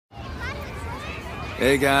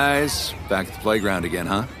Hey guys, back at the playground again,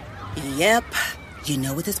 huh? Yep. You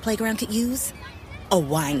know what this playground could use? A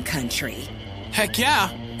wine country. Heck yeah,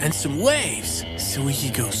 and some waves, so we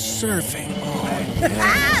could go surfing. Oh,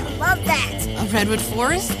 yeah. Love that. A redwood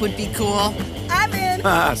forest would be cool. I'm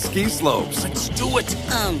in. Ski slopes. Let's do it.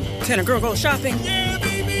 Can a girl go shopping? Yeah,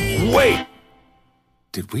 baby. Wait!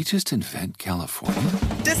 Did we just invent California?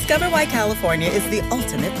 Discover why California is the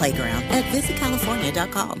ultimate playground at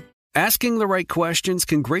visitcalifornia.com. Asking the right questions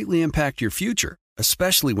can greatly impact your future,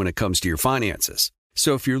 especially when it comes to your finances.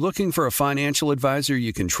 So if you're looking for a financial advisor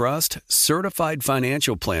you can trust, certified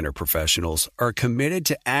financial planner professionals are committed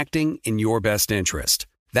to acting in your best interest.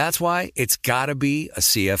 That's why it's got to be a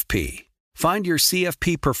CFP. Find your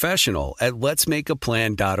CFP professional at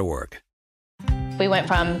letsmakeaplan.org. We went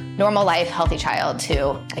from normal life, healthy child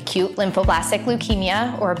to acute lymphoblastic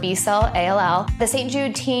leukemia, or B-cell ALL. The St.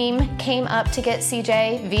 Jude team came up to get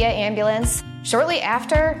CJ via ambulance. Shortly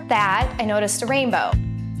after that, I noticed a rainbow.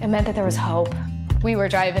 It meant that there was hope. We were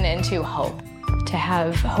driving into hope. To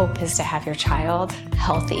have hope is to have your child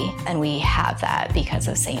healthy, and we have that because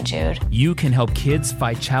of St. Jude. You can help kids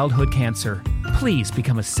fight childhood cancer. Please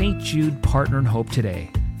become a St. Jude Partner in Hope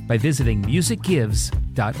today by visiting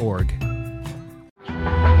musicgives.org.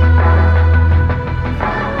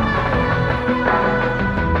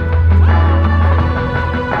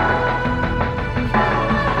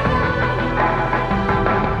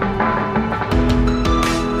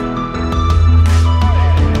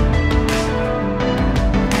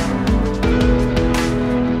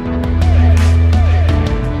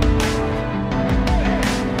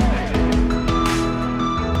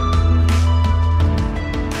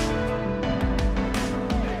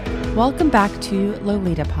 Welcome back to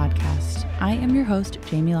Lolita Podcast. I am your host,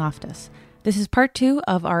 Jamie Loftus. This is part 2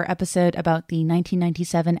 of our episode about the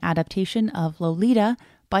 1997 adaptation of Lolita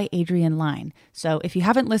by Adrian Lyne. So if you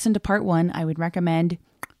haven't listened to part 1, I would recommend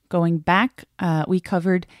going back. We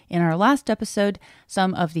covered in our last episode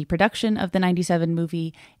some of the production of the 97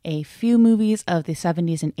 movie, a few movies of the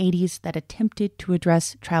 70s and 80s that attempted to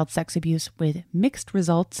address child sex abuse with mixed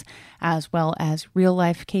results, as well as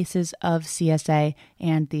real-life cases of CSA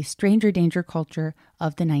and the stranger danger culture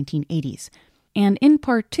of the 1980s. And in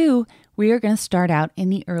part 2, we are going to start out in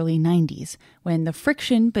the early 90s, when the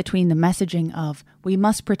friction between the messaging of we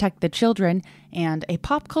must protect the children and a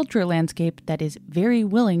pop culture landscape that is very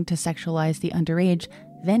willing to sexualize the underage,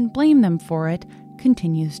 then blame them for it,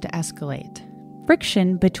 continues to escalate.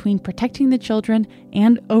 Friction between protecting the children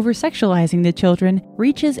and over-sexualizing the children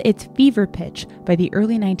reaches its fever pitch by the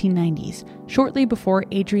early 1990s, shortly before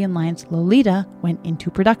Adrian Lyne's Lolita went into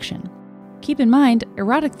production. Keep in mind,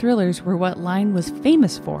 erotic thrillers were what Lyne was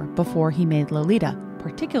famous for before he made Lolita,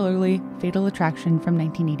 particularly Fatal Attraction from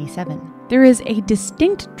 1987. There is a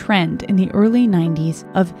distinct trend in the early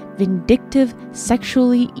 90s of vindictive,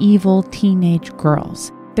 sexually evil teenage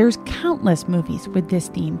girls. There's countless movies with this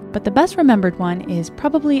theme, but the best remembered one is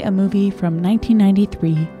probably a movie from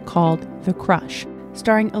 1993 called The Crush,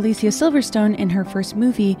 starring Alicia Silverstone in her first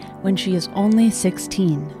movie when she is only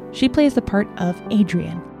 16. She plays the part of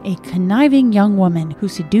Adrian, a conniving young woman who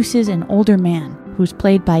seduces an older man, who's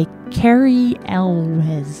played by Cary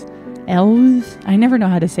Elwes. I never know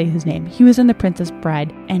how to say his name. He was in The Princess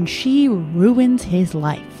Bride, and she ruins his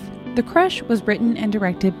life. The Crush was written and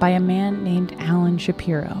directed by a man named Alan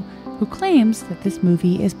Shapiro, who claims that this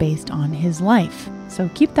movie is based on his life. So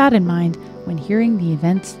keep that in mind when hearing the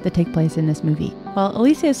events that take place in this movie. While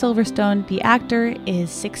Alicia Silverstone, the actor, is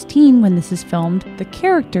 16 when this is filmed, the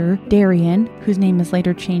character, Darian, whose name is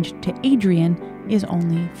later changed to Adrian, is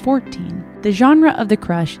only 14. The genre of The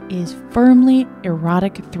Crush is firmly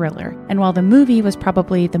erotic thriller, and while the movie was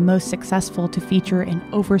probably the most successful to feature an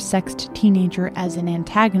oversexed teenager as an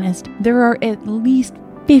antagonist, there are at least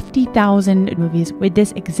 50,000 movies with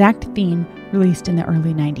this exact theme released in the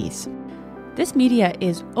early 90s. This media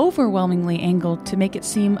is overwhelmingly angled to make it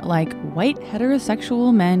seem like white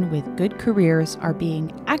heterosexual men with good careers are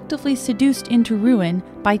being actively seduced into ruin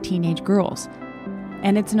by teenage girls.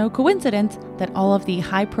 And it's no coincidence that all of the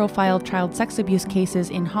high-profile child sex abuse cases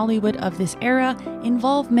in Hollywood of this era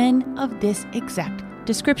involve men of this exact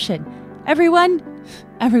description. Everyone.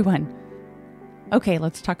 Okay,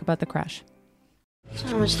 let's talk about The Crush.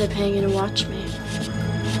 How much are they paying you to watch me?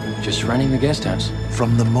 Just running the guest house.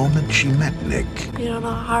 From the moment she met Nick. You don't know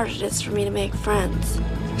how hard it is for me to make friends.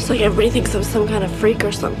 It's like everybody thinks I'm some kind of freak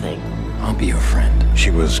or something. I'll be your friend. She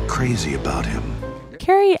was crazy about him.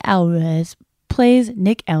 Cary Elwes plays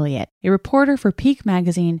Nick Elliott, a reporter for Peak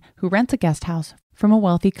magazine who rents a guest house from a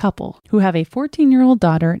wealthy couple who have a 14-year-old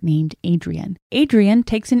daughter named Adrian. Adrian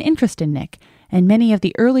takes an interest in Nick, and many of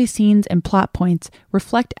the early scenes and plot points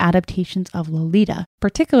reflect adaptations of Lolita,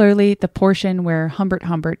 particularly the portion where Humbert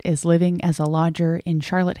Humbert is living as a lodger in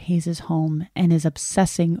Charlotte Hayes' home and is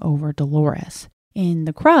obsessing over Dolores. In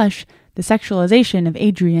The Crush, the sexualization of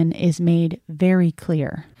Adrian is made very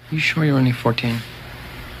clear. You sure you're only 14?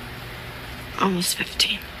 Almost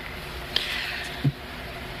 15.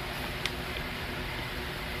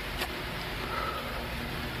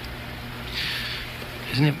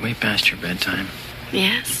 Isn't it way past your bedtime?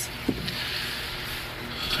 Yes.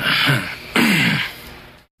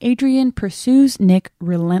 Adrian pursues Nick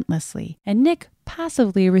relentlessly, and Nick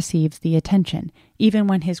passively receives the attention, even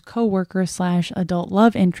when his co-worker/adult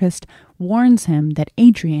love interest warns him that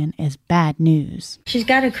Adrian is bad news. She's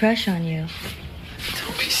got a crush on you.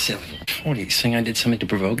 Don't be silly. What, are you saying I did something to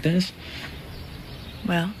provoke this?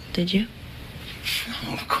 Well, did you?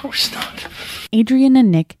 No, of course not. Adrian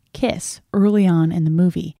and Nick kiss early on in the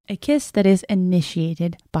movie, a kiss that is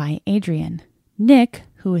initiated by Adrian. Nick,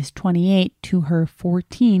 who is 28 to her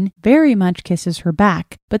 14, very much kisses her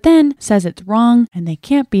back, but then says it's wrong and they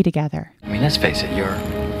can't be together. I mean, let's face it, you're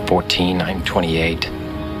 14, I'm 28.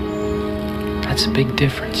 That's a big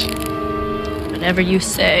difference. Whatever you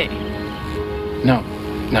say. No.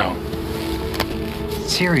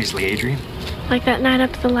 Seriously, Adrian. Like that night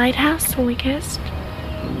up at the lighthouse when we kissed?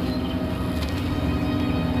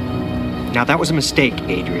 Now that was a mistake,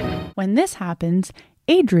 Adrian. When this happens,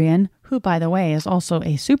 Adrian, who by the way is also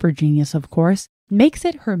a super genius of course, makes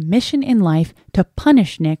it her mission in life to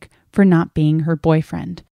punish Nick for not being her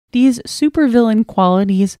boyfriend. These supervillain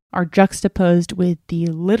qualities are juxtaposed with the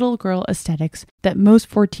little girl aesthetics that most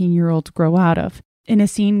 14-year-olds grow out of. In a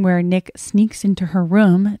scene where Nick sneaks into her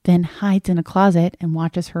room, then hides in a closet and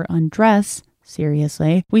watches her undress,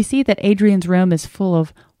 seriously, we see that Adrian's room is full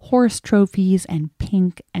of horse trophies and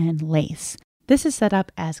pink and lace. This is set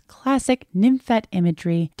up as classic nymphette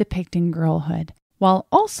imagery depicting girlhood, while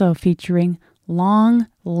also featuring long,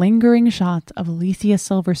 lingering shots of Alicia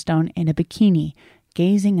Silverstone in a bikini,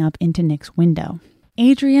 gazing up into Nick's window.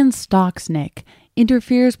 Adrian stalks Nick,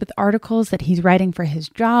 interferes with articles that he's writing for his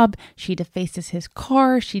job, she defaces his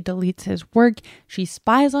car, she deletes his work, she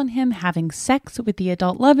spies on him having sex with the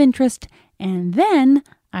adult love interest, and then,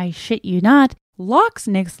 I shit you not, locks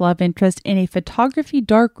Nick's love interest in a photography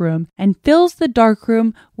darkroom and fills the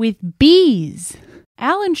darkroom with bees.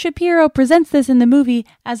 Alan Shapiro presents this in the movie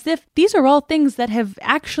as if these are all things that have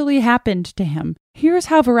actually happened to him. Here's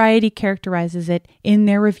how Variety characterizes it in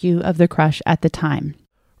their review of The Crush at the time.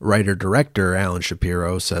 Writer-director Alan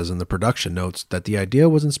Shapiro says in the production notes that the idea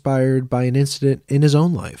was inspired by an incident in his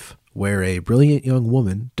own life, where a brilliant young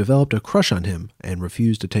woman developed a crush on him and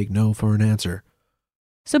refused to take no for an answer.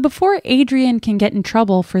 So before Adrian can get in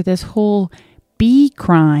trouble for this whole bee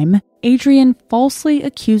crime, Adrian falsely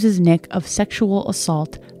accuses Nick of sexual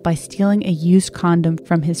assault by stealing a used condom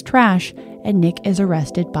from his trash, and Nick is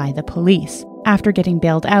arrested by the police. After getting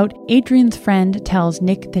bailed out, Adrian's friend tells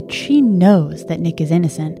Nick that she knows that Nick is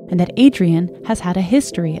innocent and that Adrian has had a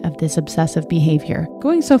history of this obsessive behavior,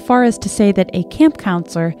 going so far as to say that a camp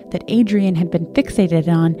counselor that Adrian had been fixated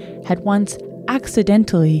on had once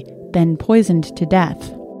accidentally been poisoned to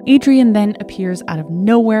death. Adrian then appears out of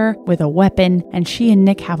nowhere with a weapon, and she and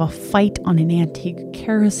Nick have a fight on an antique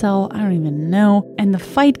carousel, I don't even know, and the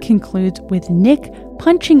fight concludes with Nick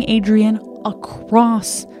punching Adrian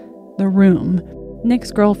across the room. Nick's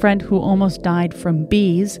girlfriend, who almost died from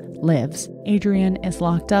bees, lives. Adrian is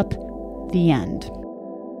locked up. The end.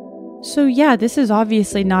 So yeah, this is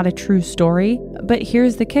obviously not a true story, but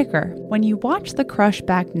here's the kicker. When you watch The Crush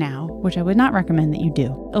back now, which I would not recommend that you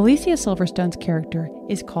do, Alicia Silverstone's character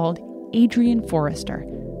is called Adrian Forrester,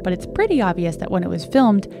 but it's pretty obvious that when it was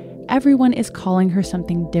filmed, everyone is calling her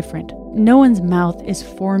something different. No one's mouth is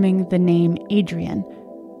forming the name Adrian.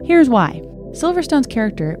 Here's why. Silverstone's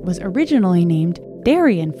character was originally named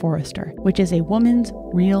Darian Forrester, which is a woman's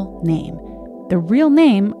real name. The real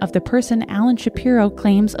name of the person Alan Shapiro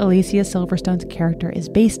claims Alicia Silverstone's character is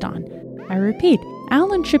based on. I repeat,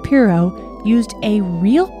 Alan Shapiro used a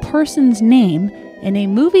real person's name in a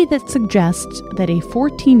movie that suggests that a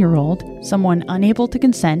 14-year-old, someone unable to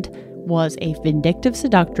consent, was a vindictive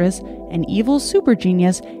seductress, an evil super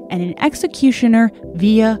genius, and an executioner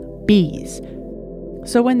via bees.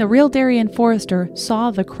 So when the real Darian Forrester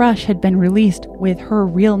saw The Crush had been released with her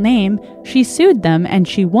real name, she sued them and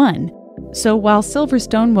she won. So while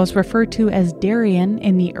Silverstone was referred to as Darian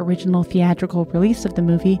in the original theatrical release of the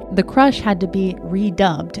movie, The Crush had to be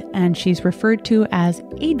redubbed, and she's referred to as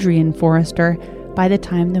Adrian Forrester by the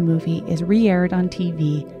time the movie is re-aired on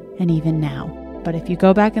TV and even now. But if you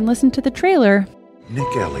go back and listen to the trailer,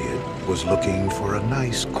 Nick Elliott was looking for a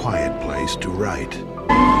nice, quiet place to write.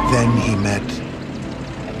 Then he met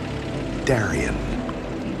Darian.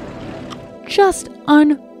 Just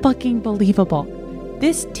unfucking believable.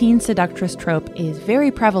 This teen seductress trope is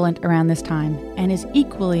very prevalent around this time and is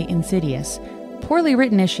equally insidious. Poorly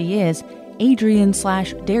written as she is,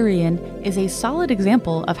 Adrian/Darian is a solid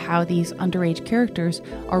example of how these underage characters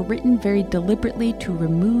are written very deliberately to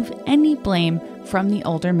remove any blame from the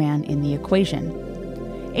older man in the equation.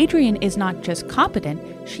 Adrian is not just competent,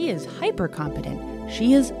 she is hyper-competent.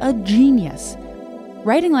 She is a genius.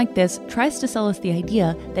 Writing like this tries to sell us the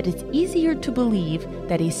idea that it's easier to believe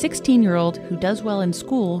that a 16-year-old who does well in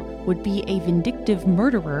school would be a vindictive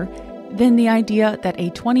murderer than the idea that a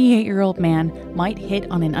 28-year-old man might hit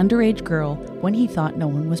on an underage girl when he thought no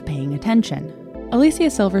one was paying attention. Alicia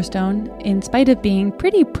Silverstone, in spite of being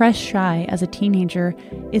pretty press-shy as a teenager,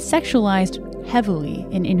 is sexualized heavily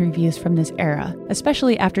in interviews from this era,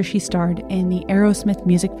 especially after she starred in the Aerosmith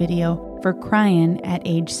music video for Cryin' at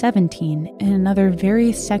age 17 in another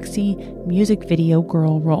very sexy music video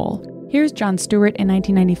girl role. Here's Jon Stewart in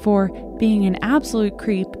 1994 being an absolute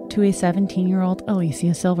creep to a 17-year-old Alicia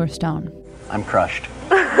Silverstone. I'm crushed.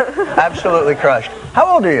 Absolutely crushed.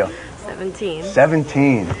 How old are you? 17.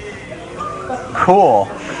 17. Cool.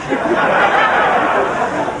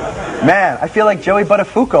 Man, I feel like Joey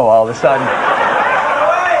Buttafuoco all of a sudden.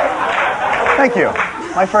 Thank you.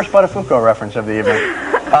 My first Buttafuoco reference of the evening.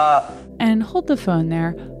 And hold the phone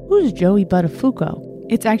there. Who's Joey Buttafuoco?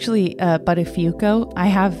 It's actually Buttafuoco. I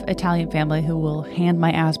have Italian family who will hand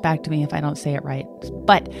my ass back to me if I don't say it right.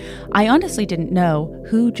 But I honestly didn't know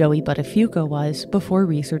who Joey Buttafuoco was before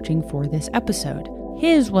researching for this episode.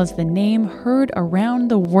 His was the name heard around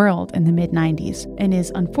the world in the mid-90s and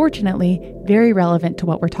is unfortunately very relevant to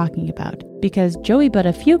what we're talking about because Joey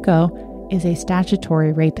Buttafuoco is a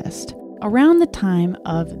statutory rapist. Around the time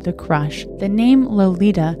of The Crush, the name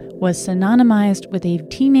Lolita was synonymized with a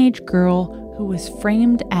teenage girl who was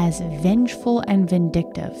framed as vengeful and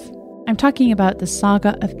vindictive. I'm talking about the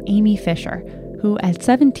saga of Amy Fisher, who at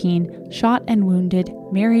 17 shot and wounded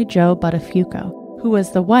Mary Jo Buttafuoco, who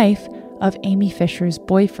was the wife of Amy Fisher's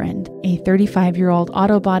boyfriend, a 35-year-old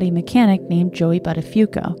auto body mechanic named Joey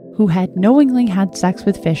Buttafuoco, who had knowingly had sex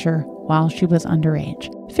with Fisher while she was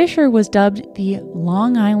underage. Fisher was dubbed the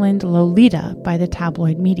Long Island Lolita by the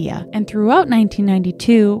tabloid media, and throughout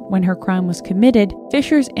 1992, when her crime was committed,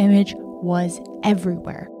 Fisher's image was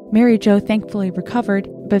everywhere. Mary Jo thankfully recovered,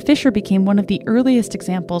 but Fisher became one of the earliest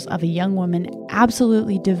examples of a young woman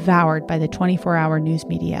absolutely devoured by the 24-hour news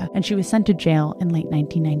media, and she was sent to jail in late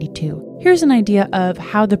 1992. Here's an idea of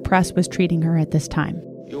how the press was treating her at this time.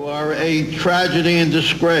 You are a tragedy and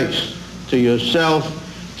disgrace to yourself,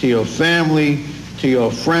 to your family, to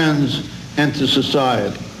your friends, and to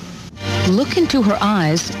society. Look into her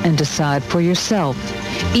eyes and decide for yourself.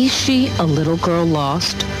 Is she a little girl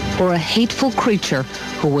lost or a hateful creature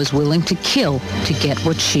who was willing to kill to get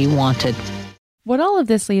what she wanted? What all of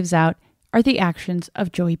this leaves out are the actions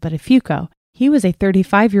of Joey Buttafuoco. He was a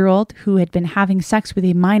 35-year-old who had been having sex with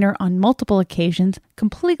a minor on multiple occasions,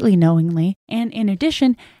 completely knowingly, and in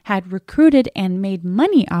addition had recruited and made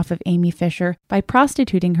money off of Amy Fisher by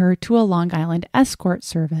prostituting her to a Long Island escort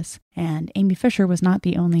service. And Amy Fisher was not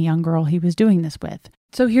the only young girl he was doing this with.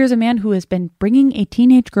 So here's a man who has been bringing a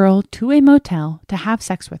teenage girl to a motel to have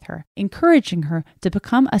sex with her, encouraging her to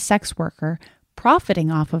become a sex worker,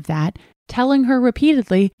 profiting off of that, telling her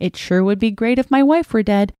repeatedly, it sure would be great if my wife were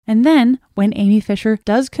dead. And then, when Amy Fisher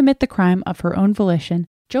does commit the crime of her own volition,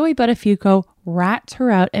 Joey Buttafuoco rats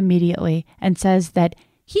her out immediately and says that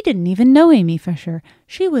he didn't even know Amy Fisher.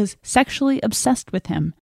 She was sexually obsessed with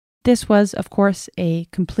him. This was, of course, a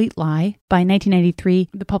complete lie. By 1993,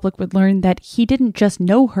 the public would learn that he didn't just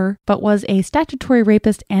know her, but was a statutory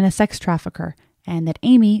rapist and a sex trafficker, and that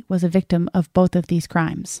Amy was a victim of both of these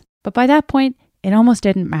crimes. But by that point, it almost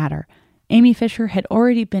didn't matter. Amy Fisher had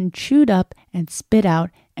already been chewed up and spit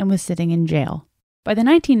out and was sitting in jail. By the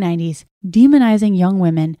 1990s, demonizing young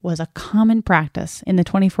women was a common practice in the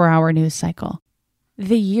 24-hour news cycle.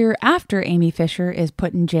 The year after Amy Fisher is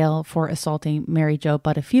put in jail for assaulting Mary Jo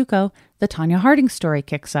Buttafuoco, the Tonya Harding story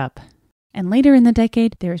kicks up. And later in the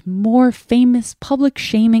decade, there's more famous public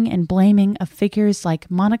shaming and blaming of figures like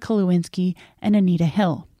Monica Lewinsky and Anita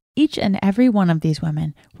Hill. Each and every one of these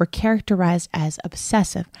women were characterized as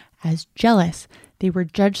obsessive, as jealous. They were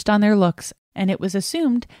judged on their looks, and it was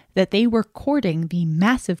assumed that they were courting the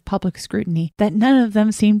massive public scrutiny that none of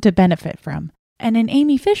them seemed to benefit from. And in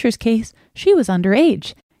Amy Fisher's case, she was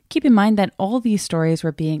underage. Keep in mind that all these stories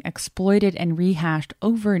were being exploited and rehashed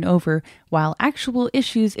over and over, while actual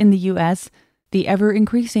issues in the US The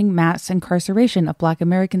ever-increasing mass incarceration of Black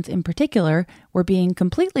Americans in particular were being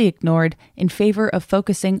completely ignored in favor of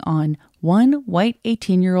focusing on one white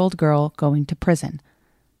 18-year-old girl going to prison.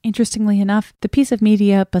 Interestingly enough, the piece of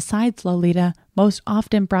media besides Lolita most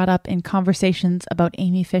often brought up in conversations about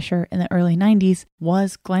Amy Fisher in the early 90s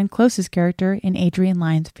was Glenn Close's character in Adrian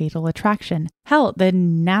Lyne's Fatal Attraction. Hell, the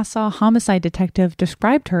Nassau homicide detective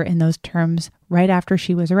described her in those terms right after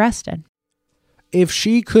she was arrested. If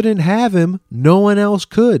she couldn't have him, no one else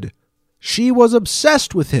could. She was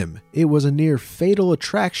obsessed with him. It was a near fatal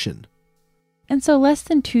attraction. And so less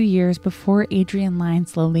than 2 years before Adrian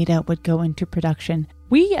Lyne's Lolita would go into production,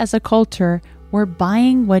 we as a culture were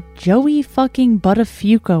buying what Joey fucking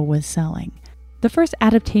Buttafuoco was selling. The first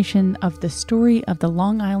adaptation of the story of the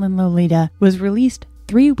Long Island Lolita was released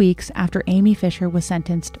 3 weeks after Amy Fisher was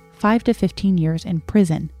sentenced 5 to 15 years in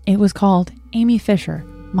prison. It was called Amy Fisher,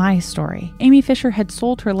 My Story. Amy Fisher had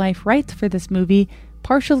sold her life rights for this movie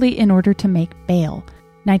partially in order to make bail.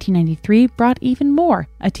 1993 brought even more.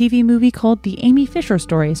 A TV movie called The Amy Fisher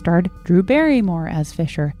Story starred Drew Barrymore as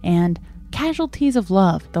Fisher, and Casualties of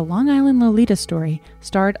Love, the Long Island Lolita story,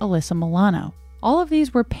 starred Alyssa Milano. All of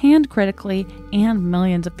these were panned critically, and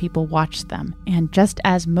millions of people watched them. And just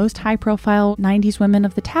as most high-profile 90s women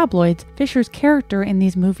of the tabloids, Fisher's character in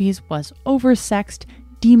these movies was oversexed,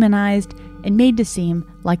 demonized, and made to seem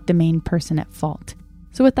like the main person at fault.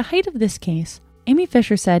 So at the height of this case, Amy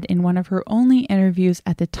Fisher said in one of her only interviews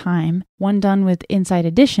at the time, one done with Inside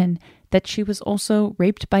Edition, that she was also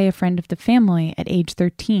raped by a friend of the family at age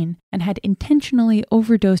 13 and had intentionally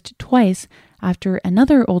overdosed twice after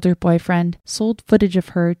another older boyfriend sold footage of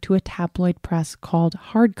her to a tabloid press called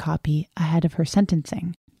Hard Copy ahead of her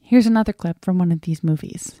sentencing. Here's another clip from one of these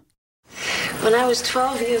movies. When I was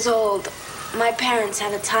 12 years old, my parents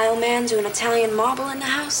had a tile man doing Italian marble in the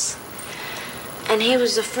house. And he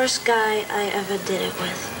was the first guy I ever did it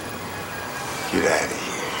with. Get out of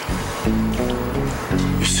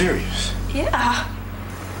here. You're serious? Yeah.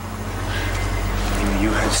 You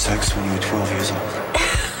had sex when you were 12 years old?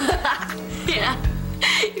 Yeah.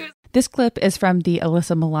 This clip is from the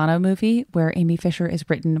Alyssa Milano movie, where Amy Fisher is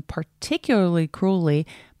written particularly cruelly,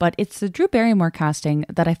 but it's the Drew Barrymore casting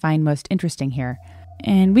that I find most interesting here.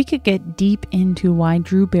 And we could get deep into why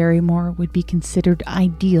Drew Barrymore would be considered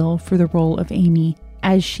ideal for the role of Amy,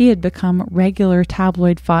 as she had become regular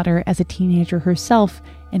tabloid fodder as a teenager herself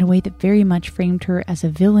in a way that very much framed her as a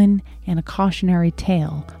villain and a cautionary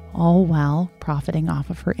tale, all while profiting off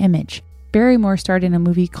of her image. Barrymore starred in a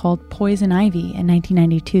movie called Poison Ivy in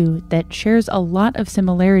 1992 that shares a lot of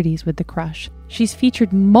similarities with The Crush. She's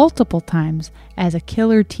featured multiple times as a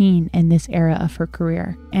killer teen in this era of her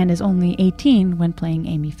career, and is only 18 when playing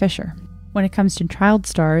Amy Fisher. When it comes to child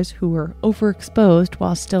stars who were overexposed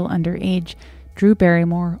while still underage, Drew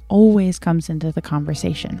Barrymore always comes into the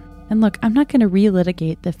conversation. And look, I'm not going to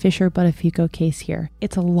relitigate the Fisher-Buttafuoco case here.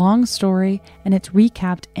 It's a long story, and it's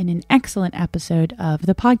recapped in an excellent episode of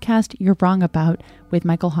the podcast You're Wrong About with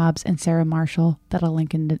Michael Hobbs and Sarah Marshall that I'll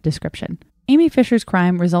link in the description. Amy Fisher's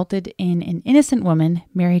crime resulted in an innocent woman,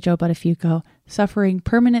 Mary Jo Buttafuoco, suffering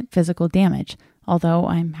permanent physical damage. Although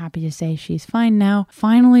I'm happy to say she's fine now,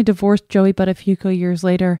 finally divorced Joey Buttafuoco years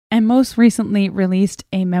later, and most recently released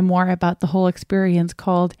a memoir about the whole experience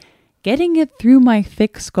called Getting It Through My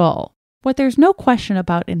Thick Skull. What there's no question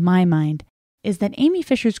about in my mind is that Amy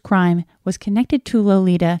Fisher's crime was connected to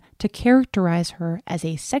Lolita to characterize her as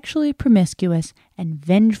a sexually promiscuous and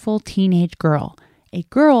vengeful teenage girl, a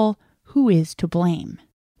girl who is to blame.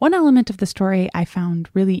 One element of the story I found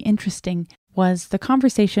really interesting was the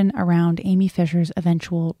conversation around Amy Fisher's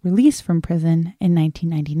eventual release from prison in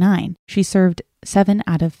 1999. She served 7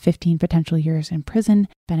 out of 15 potential years in prison,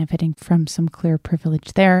 benefiting from some clear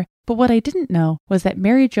privilege there. But what I didn't know was that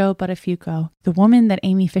Mary Jo Buttafuoco, the woman that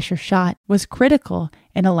Amy Fisher shot, was critical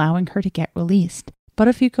in allowing her to get released.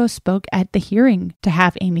 Buttafuoco spoke at the hearing to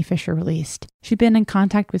have Amy Fisher released. She'd been in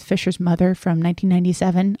contact with Fisher's mother from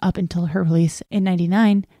 1997 up until her release in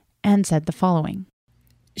 1999 and said the following.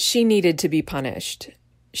 She needed to be punished.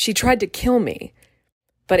 She tried to kill me.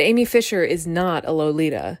 But Amy Fisher is not a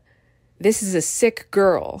Lolita. This is a sick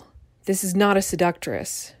girl. This is not a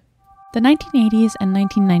seductress. The 1980s and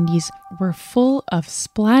 1990s were full of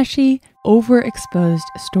splashy, overexposed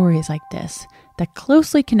stories like this that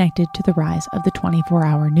closely connected to the rise of the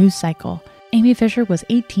 24-hour news cycle. Amy Fisher was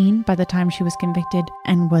 18 by the time she was convicted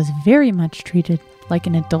and was very much treated like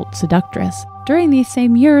an adult seductress. During these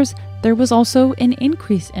same years, there was also an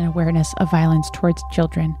increase in awareness of violence towards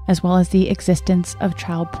children, as well as the existence of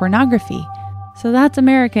child pornography. So that's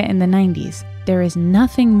America in the 90s. There is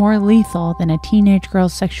nothing more lethal than a teenage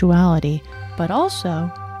girl's sexuality, but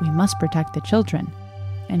also we must protect the children.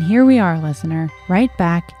 And here we are, listener, right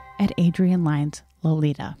back at Adrian Lyne's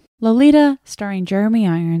Lolita. Lolita, starring Jeremy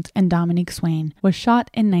Irons and Dominique Swain, was shot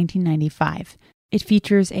in 1995. It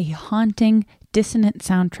features a haunting, dissonant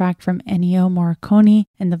soundtrack from Ennio Morricone,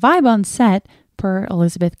 and the vibe on set, per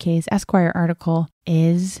Elizabeth Kay's Esquire article,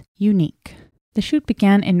 is unique. The shoot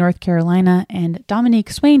began in North Carolina, and Dominique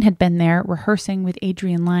Swain had been there rehearsing with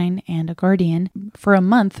Adrian Lyne and a guardian for a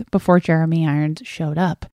month before Jeremy Irons showed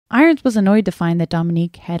up. Irons was annoyed to find that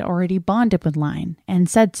Dominique had already bonded with Lyne, and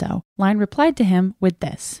said so. Lyne replied to him with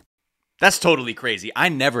this. That's totally crazy. I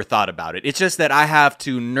never thought about it. It's just that I have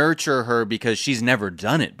to nurture her because she's never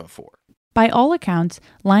done it before. By all accounts,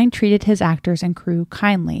 Lyne treated his actors and crew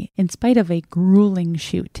kindly, in spite of a grueling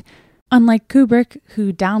shoot. Unlike Kubrick,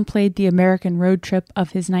 who downplayed the American road trip of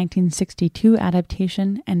his 1962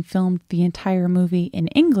 adaptation and filmed the entire movie in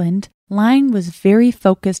England, Lyne was very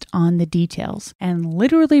focused on the details and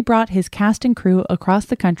literally brought his cast and crew across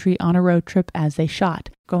the country on a road trip as they shot,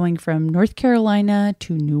 going from North Carolina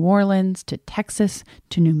to New Orleans to Texas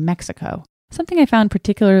to New Mexico. Something I found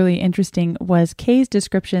particularly interesting was Kay's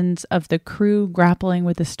descriptions of the crew grappling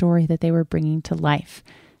with the story that they were bringing to life.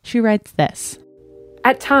 She writes this.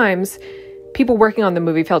 At times, people working on the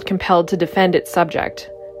movie felt compelled to defend its subject,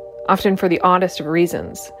 often for the oddest of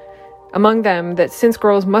reasons. Among them, that since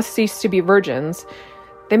girls must cease to be virgins,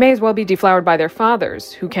 they may as well be deflowered by their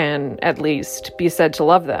fathers, who can, at least, be said to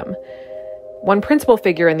love them. One principal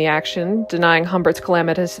figure in the action, denying Humbert's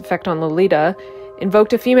calamitous effect on Lolita,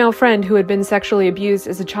 invoked a female friend who had been sexually abused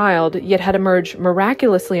as a child, yet had emerged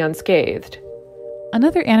miraculously unscathed.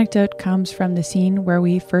 Another anecdote comes from the scene where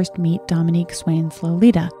we first meet Dominique Swain's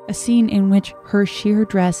Lolita, a scene in which her sheer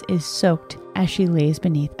dress is soaked as she lays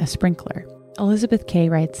beneath a sprinkler. Elizabeth Kay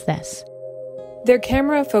writes this. Their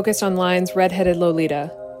camera focused on Lyne's red-headed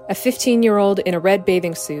Lolita, a 15-year-old in a red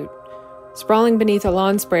bathing suit, sprawling beneath a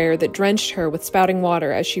lawn sprayer that drenched her with spouting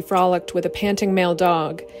water as she frolicked with a panting male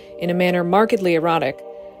dog in a manner markedly erotic,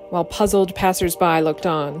 while puzzled passers-by looked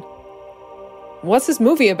on. "What's this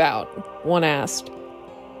movie about?" one asked.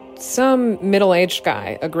 "Some middle-aged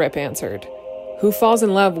guy," a grip answered, "who falls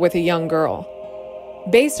in love with a young girl."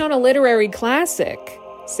 "Based on a literary classic,"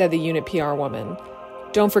 said the unit PR woman.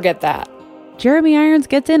 "Don't forget that." Jeremy Irons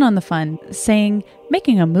gets in on the fun, saying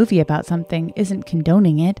making a movie about something isn't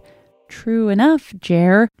condoning it. True enough,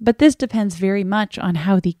 Jer, but this depends very much on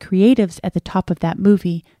how the creatives at the top of that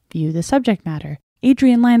movie view the subject matter.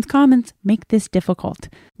 Adrian Lyne's comments make this difficult.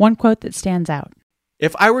 One quote that stands out.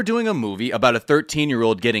 If I were doing a movie about a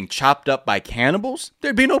 13-year-old getting chopped up by cannibals,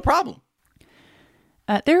 there'd be no problem.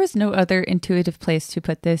 There is no other intuitive place to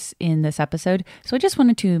put this in this episode, so I just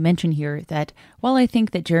wanted to mention here that while I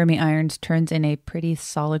think that Jeremy Irons turns in a pretty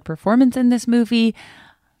solid performance in this movie,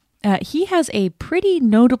 he has a pretty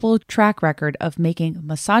notable track record of making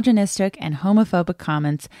misogynistic and homophobic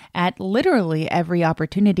comments at literally every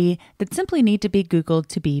opportunity that simply need to be Googled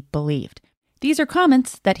to be believed. These are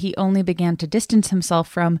comments that he only began to distance himself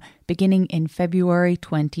from beginning in February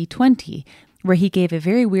 2020, where he gave a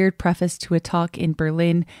very weird preface to a talk in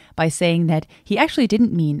Berlin by saying that he actually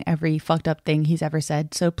didn't mean every fucked up thing he's ever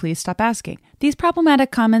said, so please stop asking. These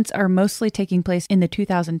problematic comments are mostly taking place in the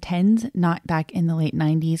 2010s, not back in the late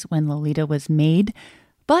 90s when Lolita was made.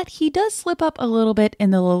 But he does slip up a little bit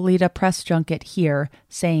in the Lolita press junket here,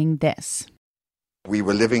 saying this. We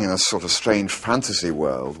were living in a sort of strange fantasy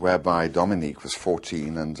world whereby Dominique was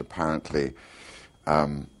 14 and apparently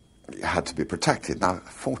had to be protected. Now,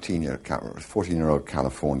 14-year-old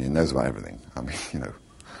Californian knows about everything. I mean,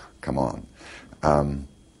 come on.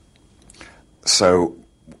 So,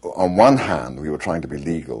 on one hand, we were trying to be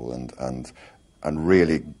legal and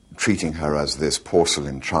really treating her as this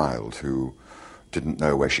porcelain child who didn't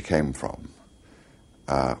know where she came from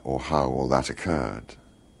or how all that occurred.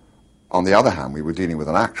 On the other hand, we were dealing with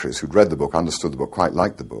an actress who'd read the book, understood the book, quite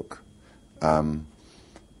liked the book,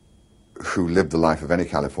 who lived the life of any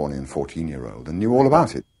Californian 14-year-old and knew all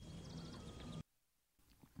about it.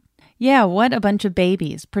 Yeah, what a bunch of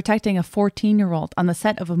babies, protecting a 14-year-old on the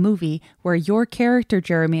set of a movie where your character,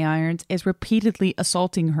 Jeremy Irons, is repeatedly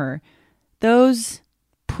assaulting her. Those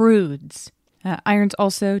prudes. Irons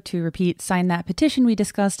also, to repeat, signed that petition we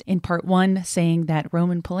discussed in part 1 saying that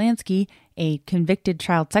Roman Polanski, a convicted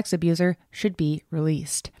child sex abuser, should be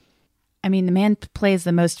released. I mean, the man plays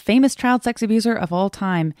the most famous child sex abuser of all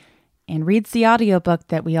time and reads the audiobook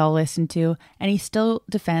that we all listen to, and he still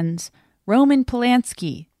defends Roman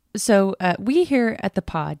Polanski. So we here at the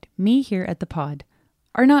pod, me here at the pod,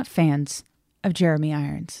 are not fans of Jeremy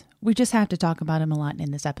Irons. We just have to talk about him a lot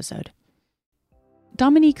in this episode.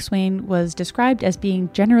 Dominique Swain was described as being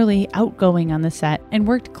generally outgoing on the set and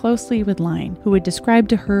worked closely with Lyne, who would describe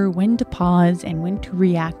to her when to pause and when to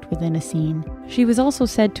react within a scene. She was also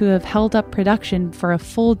said to have held up production for a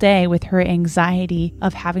full day with her anxiety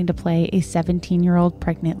of having to play a 17-year-old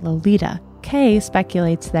pregnant Lolita. Kay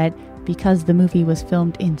speculates that because the movie was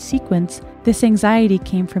filmed in sequence, this anxiety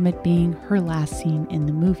came from it being her last scene in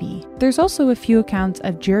the movie. There's also a few accounts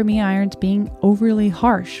of Jeremy Irons being overly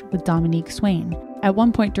harsh with Dominique Swain. At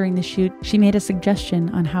one point during the shoot, she made a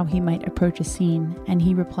suggestion on how he might approach a scene, and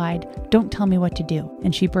he replied, "Don't tell me what to do,"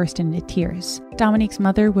 and she burst into tears. Dominique's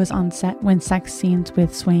mother was on set when sex scenes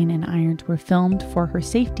with Swain and Irons were filmed for her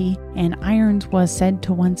safety, and Irons was said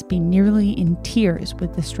to once be nearly in tears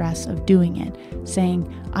with the stress of doing it, saying,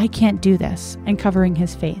 "I can't do this," and covering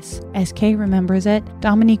his face. As Kay remembers it,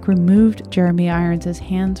 Dominique removed Jeremy Irons'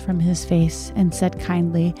 hands from his face and said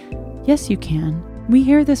kindly, "Yes, you can." We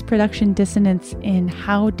hear this production dissonance in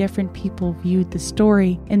how different people viewed the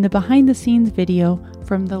story in the behind-the-scenes video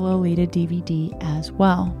from the Lolita DVD as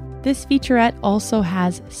well. This featurette also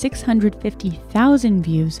has 650,000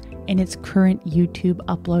 views in its current YouTube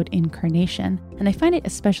upload incarnation, and I find it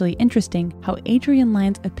especially interesting how Adrian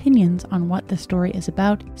Lyne's opinions on what the story is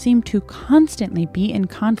about seem to constantly be in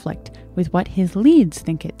conflict with what his leads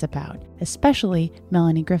think it's about, especially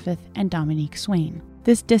Melanie Griffith and Dominique Swain.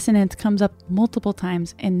 This dissonance comes up multiple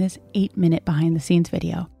times in this 8-minute behind-the-scenes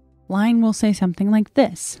video. Lyne will say something like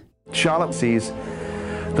this. Charlotte sees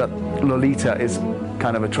that Lolita is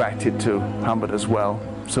kind of attracted to Humbert as well,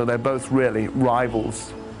 so they're both really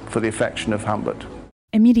rivals for the affection of Humbert.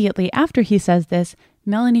 Immediately after he says this,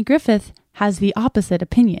 Melanie Griffith has the opposite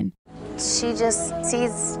opinion. She just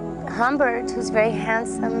sees Humbert, who's very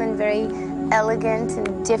handsome and very elegant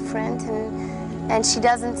and different, and she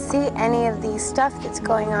doesn't see any of the stuff that's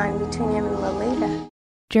going on between him and Lolita.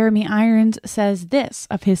 Jeremy Irons says this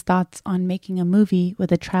of his thoughts on making a movie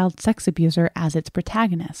with a child sex abuser as its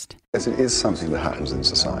protagonist. Yes, it is something that happens in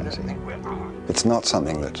society. It's not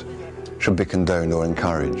something that should be condoned or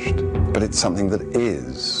encouraged, but it's something that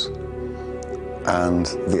is. And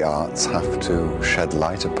the arts have to shed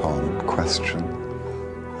light upon, question,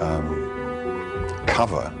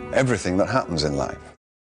 cover everything that happens in life.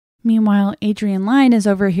 Meanwhile, Adrian Lyne is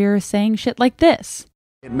over here saying shit like this.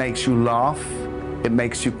 It makes you laugh, it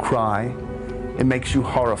makes you cry, it makes you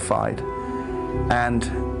horrified, and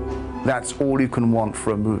that's all you can want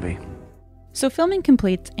for a movie. So filming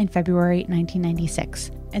completes in February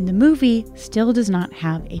 1996, and the movie still does not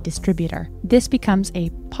have a distributor. This becomes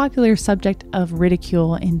a popular subject of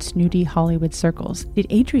ridicule in snooty Hollywood circles. Did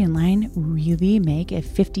Adrian Lyne really make a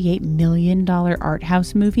 $58 million art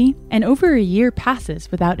house movie? And over a year passes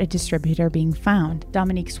without a distributor being found.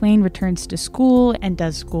 Dominique Swain returns to school and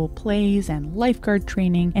does school plays and lifeguard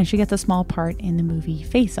training, and she gets a small part in the movie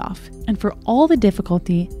Face Off. And for all the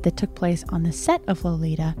difficulty that took place on the set of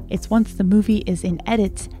Lolita, it's once the movie is in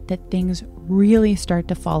edits that things really start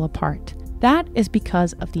to fall apart. That is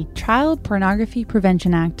because of the Child Pornography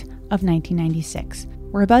Prevention Act of 1996.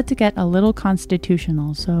 We're about to get a little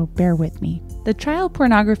constitutional, so bear with me. The Child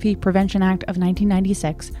Pornography Prevention Act of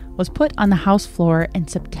 1996 was put on the House floor in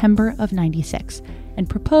September of 96 and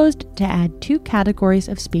proposed to add 2 categories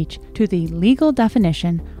of speech to the legal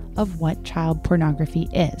definition of what child pornography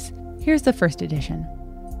is. Here's the first edition.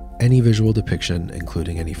 Any visual depiction,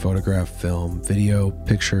 including any photograph, film, video,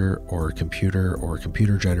 picture, or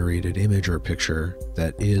computer-generated image or picture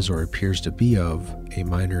that is or appears to be of a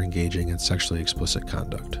minor engaging in sexually explicit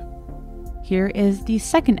conduct. Here is the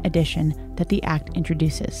second edition that the Act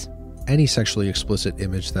introduces. Any sexually explicit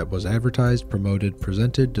image that was advertised, promoted,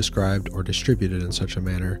 presented, described, or distributed in such a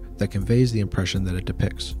manner that conveys the impression that it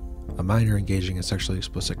depicts a minor engaging in sexually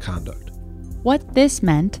explicit conduct. What this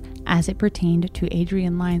meant, as it pertained to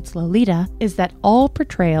Adrian Lyne's Lolita, is that all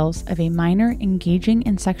portrayals of a minor engaging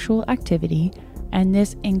in sexual activity, and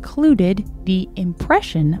this included the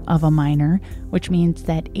impression of a minor, which means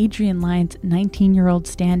that Adrian Lyne's 19-year-old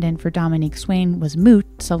stand-in for Dominique Swain was moot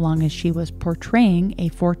so long as she was portraying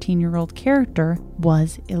a 14-year-old character,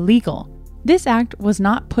 was illegal. This act was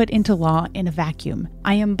not put into law in a vacuum.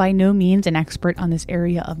 I am by no means an expert on this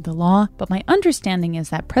area of the law, but my understanding is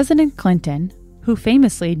that President Clinton, who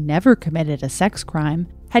famously never committed a sex crime,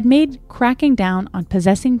 had made cracking down on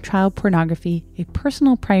possessing child pornography a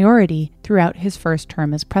personal priority throughout his first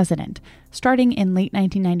term as president, starting in late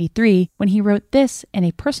 1993 when he wrote this in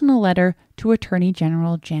a personal letter to Attorney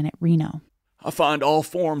General Janet Reno. I find all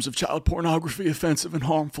forms of child pornography offensive and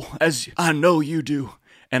harmful, as I know you do.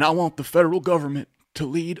 And I want the federal government to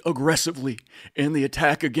lead aggressively in the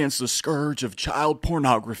attack against the scourge of child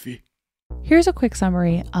pornography. Here's a quick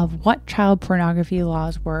summary of what child pornography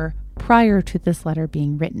laws were prior to this letter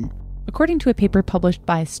being written. According to a paper published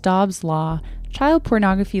by Stobbs Law, child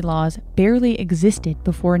pornography laws barely existed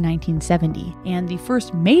before 1970, and the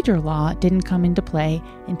first major law didn't come into play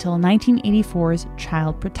until 1984's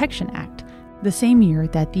Child Protection Act, the same year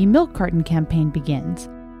that the milk carton campaign begins.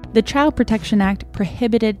 The Child Protection Act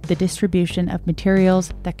prohibited the distribution of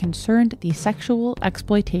materials that concerned the sexual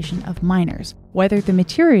exploitation of minors, whether the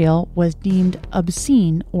material was deemed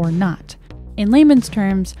obscene or not. In layman's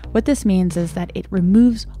terms, what this means is that it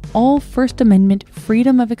removes all First Amendment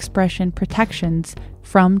freedom of expression protections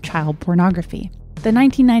from child pornography. The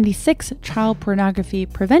 1996 Child Pornography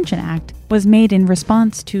Prevention Act was made in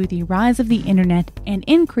response to the rise of the internet and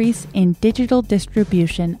increase in digital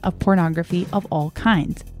distribution of pornography of all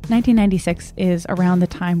kinds. 1996 is around the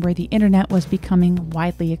time where the internet was becoming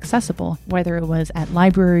widely accessible, whether it was at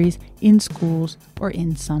libraries, in schools, or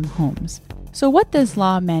in some homes. So what this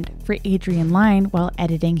law meant for Adrian Lyne while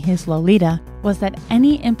editing his Lolita was that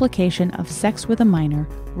any implication of sex with a minor,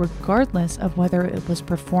 regardless of whether it was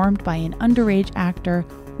performed by an underage actor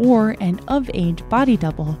or an of-age body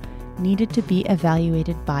double, needed to be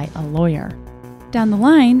evaluated by a lawyer. Down the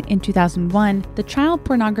line, in 2001, the Child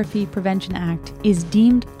Pornography Prevention Act is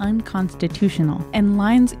deemed unconstitutional, and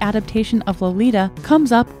Lyne's adaptation of Lolita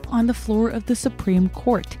comes up on the floor of the Supreme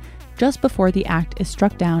Court, just before the act is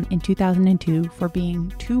struck down in 2002 for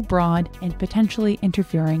being too broad and potentially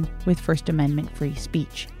interfering with First Amendment free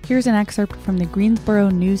speech. Here's an excerpt from the Greensboro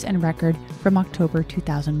News and Record from October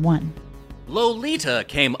 2001. Lolita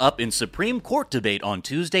came up in Supreme Court debate on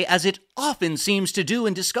Tuesday, as it often seems to do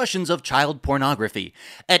in discussions of child pornography.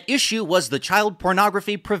 At issue was the Child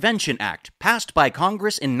Pornography Prevention Act, passed by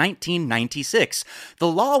Congress in 1996.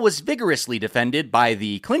 The law was vigorously defended by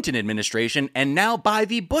the Clinton administration and now by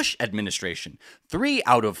the Bush administration. 3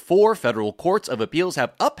 out of 4 federal courts of appeals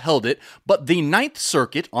have upheld it, but the Ninth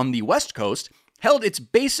Circuit on the West Coast held its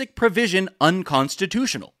basic provision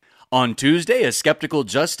unconstitutional. On Tuesday, a skeptical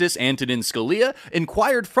Justice Antonin Scalia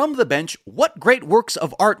inquired from the bench what great works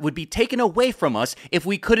of art would be taken away from us if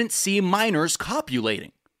we couldn't see minors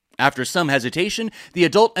copulating. After some hesitation, the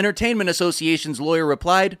Adult Entertainment Association's lawyer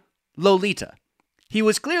replied, Lolita. He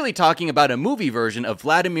was clearly talking about a movie version of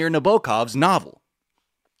Vladimir Nabokov's novel.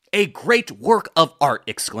 A great work of art,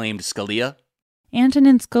 exclaimed Scalia.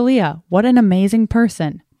 Antonin Scalia, what an amazing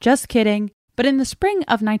person. Just kidding. But in the spring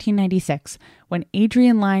of 1996, when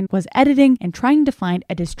Adrian Lyne was editing and trying to find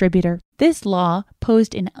a distributor, this law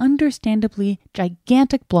posed an understandably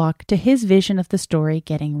gigantic block to his vision of the story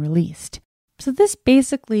getting released. So this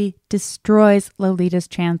basically destroys Lolita's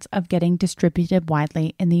chance of getting distributed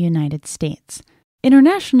widely in the United States.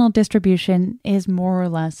 International distribution is more or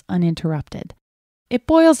less uninterrupted. It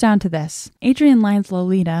boils down to this. Adrian Lyne's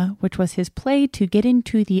Lolita, which was his play to get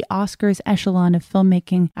into the Oscars echelon of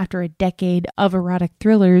filmmaking after a decade of erotic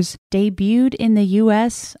thrillers, debuted in the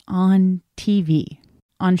US on TV,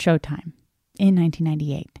 on Showtime, in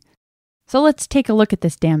 1998. So let's take a look at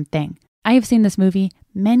this damn thing. I have seen this movie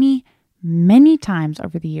many times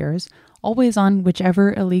over the years, always on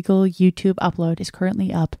whichever illegal YouTube upload is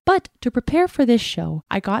currently up. But to prepare for this show,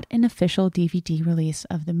 I got an official DVD release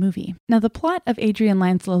of the movie. Now, the plot of Adrian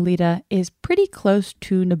Lyne's Lolita is pretty close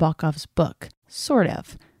to Nabokov's book, sort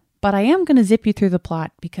of. But I am going to zip you through the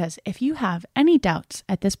plot because if you have any doubts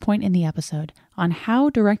at this point in the episode on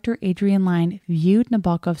how director Adrian Lyne viewed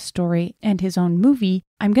Nabokov's story and his own movie,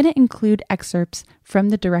 I'm going to include excerpts from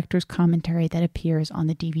the director's commentary that appears on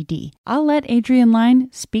the DVD. I'll let Adrian Lyne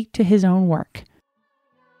speak to his own work.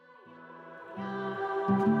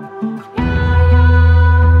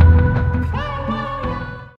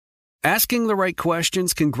 Asking the right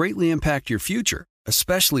questions can greatly impact your future,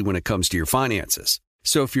 especially when it comes to your finances.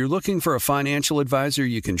 So if you're looking for a financial advisor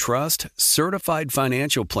you can trust, certified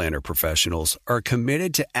financial planner professionals are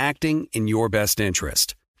committed to acting in your best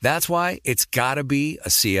interest. That's why it's got to be a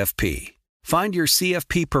CFP. Find your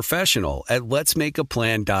CFP professional at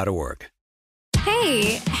letsmakeaplan.org.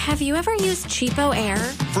 Hey, have you ever used Cheapo Air?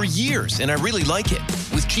 For years, and I really like it.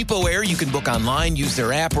 With Cheapo Air, you can book online, use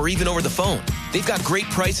their app, or even over the phone. They've got great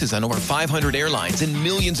prices on over 500 airlines and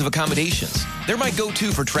millions of accommodations. They're my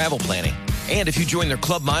go-to for travel planning. And if you join their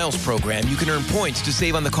Club Miles program, you can earn points to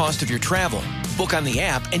save on the cost of your travel. Book on the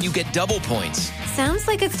app and you get double points. Sounds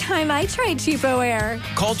like it's time I tried Cheapo Air.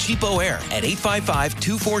 Call Cheapo Air at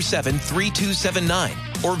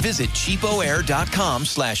 855-247-3279 or visit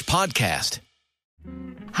cheapoair.com/podcast.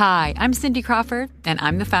 Hi, I'm Cindy Crawford, and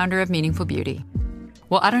I'm the founder of Meaningful Beauty.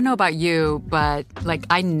 Well, I don't know about you, but,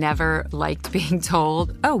 I never liked being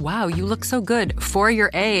told, oh, wow, you look so good for your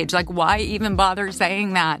age. Why even bother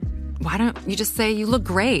saying that? why don't you just say you look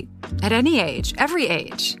great at any age, every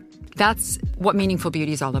age? That's what Meaningful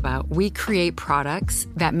Beauty is all about. We create products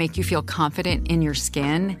that make you feel confident in your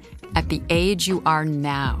skin at the age you are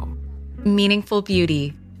now. Meaningful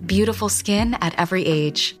Beauty. Beautiful skin at every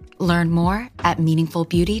age. Learn more at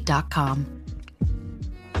meaningfulbeauty.com.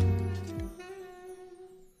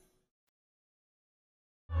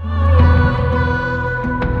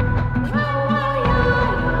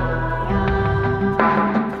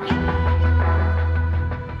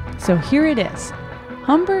 So here it is.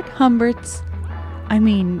 Vladimir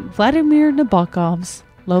Nabokov's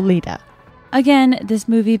Lolita. Again, this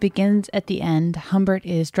movie begins at the end. Humbert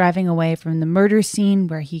is driving away from the murder scene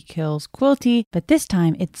where he kills Quilty, but this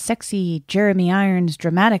time it's sexy Jeremy Irons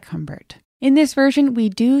dramatic Humbert. In this version, we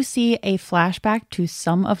do see a flashback to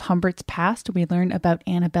some of Humbert's past. We learn about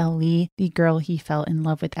Annabelle Lee, the girl he fell in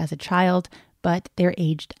love with as a child, but they're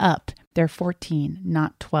aged up. They're 14,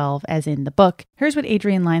 not 12, as in the book. Here's what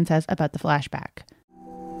Adrian Lyne says about the flashback.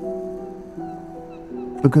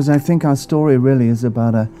 Because I think our story really is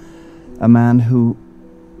about a man who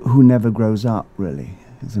never grows up, really.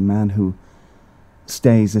 He's a man who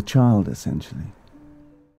stays a child, essentially.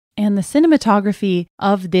 And the cinematography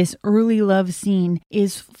of this early love scene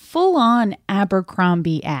is full-on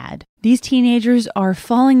Abercrombie ad. These teenagers are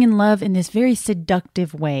falling in love in this very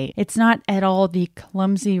seductive way. It's not at all the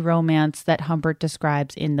clumsy romance that Humbert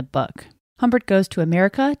describes in the book. Humbert goes to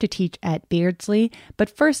America to teach at Beardsley, but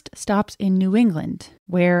first stops in New England,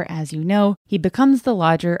 where, as you know, he becomes the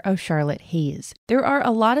lodger of Charlotte Hayes. There are a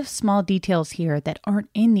lot of small details here that aren't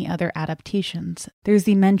in the other adaptations. There's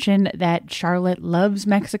the mention that Charlotte loves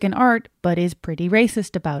Mexican art, but is pretty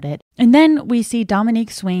racist about it. And then we see Dominique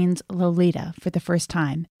Swain's Lolita for the first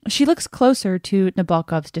time. She looks closer to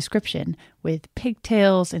Nabokov's description, with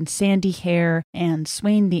pigtails and sandy hair, and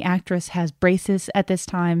Swain, the actress, has braces at this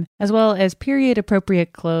time, as well as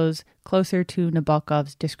period-appropriate clothes closer to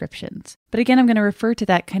Nabokov's descriptions. But again, I'm going to refer to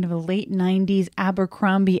that kind of a late 90s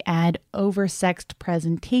Abercrombie ad oversexed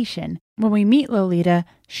presentation. When we meet Lolita,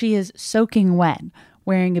 she is soaking wet,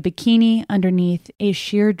 wearing a bikini underneath a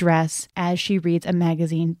sheer dress as she reads a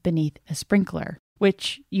magazine beneath a sprinkler,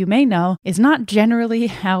 which you may know is not generally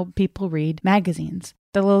how people read magazines.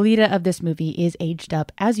 The Lolita of this movie is aged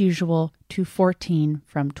up, as usual, to 14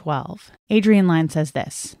 from 12. Adrian Lyne says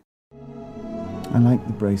this. I like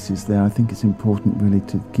the braces there. I think it's important really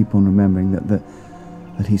to keep on remembering that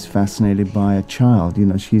he's fascinated by a child. You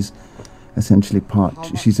know, she's essentially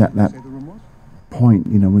she's at that point,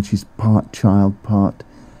 you know, when she's part child, part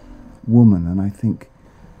woman. And I think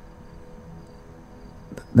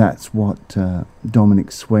that's what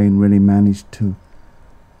Dominique Swain really managed to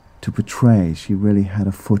portray. She really had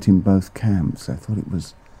a foot in both camps. I thought it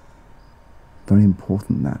was very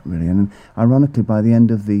important, that really. And ironically, by the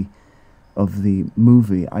end of the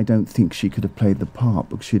movie, I don't think she could have played the part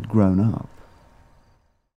because she'd grown up.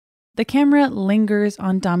 The camera lingers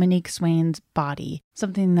on Dominique Swain's body,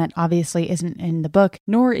 something that obviously isn't in the book,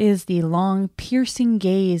 nor is the long, piercing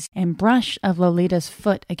gaze and brush of Lolita's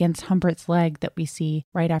foot against Humbert's leg that we see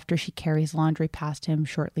right after she carries laundry past him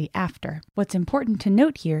shortly after. What's important to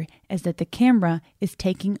note here is that the camera is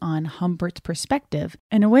taking on Humbert's perspective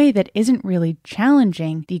in a way that isn't really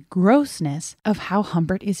challenging the grossness of how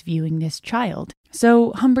Humbert is viewing this child.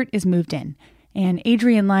 So Humbert is moved in. And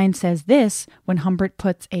Adrian Lyne says this when Humbert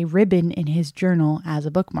puts a ribbon in his journal as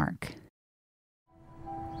a bookmark.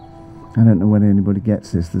 I don't know whether anybody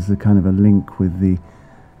gets this. There's a kind of a link with the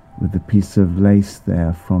piece of lace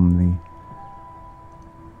there from the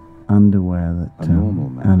underwear that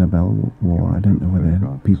Annabelle wore. I don't know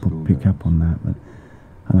whether people pick up on that, but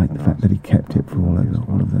I like the fact that he kept it for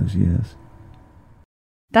all of those years.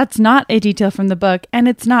 That's not a detail from the book, and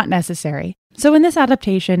it's not necessary. So in this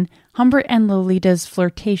adaptation, Humbert and Lolita's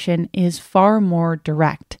flirtation is far more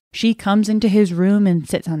direct. She comes into his room and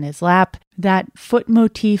sits on his lap. That foot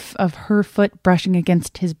motif of her foot brushing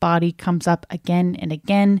against his body comes up again and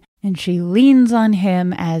again, and she leans on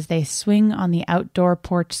him as they swing on the outdoor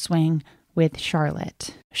porch swing with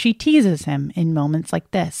Charlotte. She teases him in moments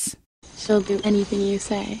like this. She'll do anything you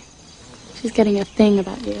say. She's getting a thing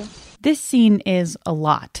about you. This scene is a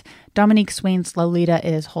lot. Dominique Swain's Lolita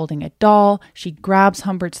is holding a doll. She grabs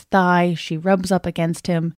Humbert's thigh. She rubs up against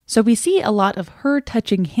him. So we see a lot of her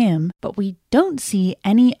touching him, but we don't see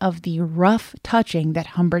any of the rough touching that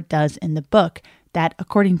Humbert does in the book that,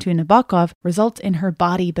 according to Nabokov, results in her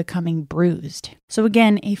body becoming bruised. So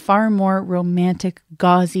again, a far more romantic,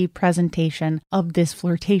 gauzy presentation of this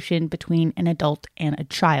flirtation between an adult and a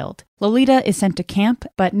child. Lolita is sent to camp,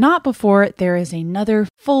 but not before there is another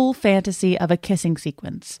full fantasy of a kissing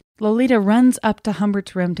sequence. Lolita runs up to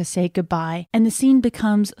Humbert's room to say goodbye, and the scene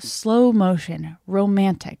becomes slow motion,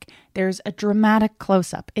 romantic. There's a dramatic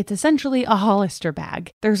close-up. It's essentially a Hollister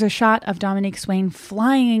bag. There's a shot of Dominique Swain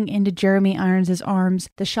flying into Jeremy Irons' arms.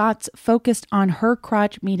 The shot's focused on her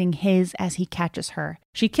crotch meeting his as he catches her.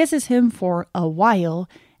 She kisses him for a while,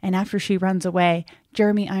 and after she runs away,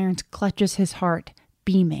 Jeremy Irons clutches his heart,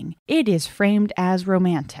 beaming. It is framed as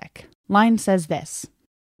romantic. Line says this.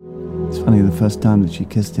 It's funny, the first time that she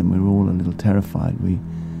kissed him, we were all a little terrified. We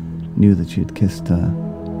knew that she had kissed her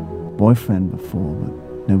boyfriend before,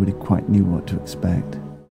 but nobody quite knew what to expect.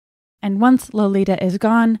 And once Lolita is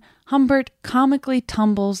gone, Humbert comically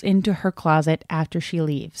tumbles into her closet after she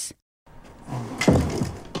leaves.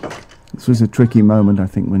 This was a tricky moment, I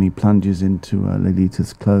think, when he plunges into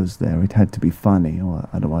Lolita's clothes there. It had to be funny, or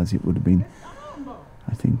otherwise it would have been,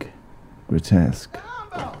 I think, grotesque.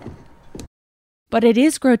 But it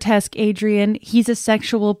is grotesque, Adrian. He's a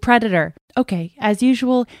sexual predator. Okay, as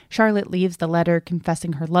usual, Charlotte leaves the letter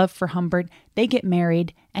confessing her love for Humbert. They get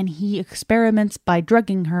married, and he experiments by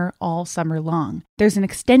drugging her all summer long. There's an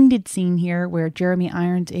extended scene here where Jeremy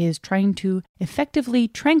Irons is trying to effectively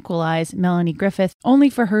tranquilize Melanie Griffith, only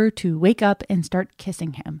for her to wake up and start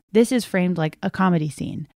kissing him. This is framed like a comedy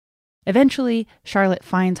scene. Eventually, Charlotte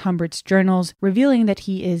finds Humbert's journals, revealing that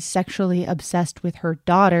he is sexually obsessed with her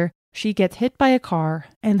daughter. She gets hit by a car,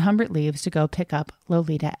 and Humbert leaves to go pick up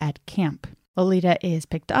Lolita at camp. Lolita is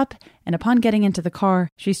picked up, and upon getting into the car,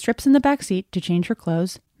 she strips in the back seat to change her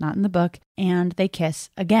clothes, not in the book, and they kiss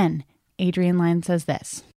again. Adrian Lyne says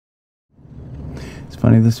this. It's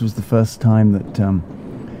funny, this was the first time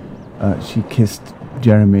that she kissed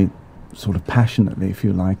Jeremy sort of passionately, if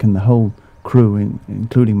you like, and the whole crew,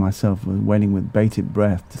 including myself, were waiting with bated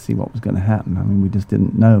breath to see what was going to happen. I mean, we just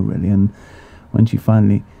didn't know, really, and when she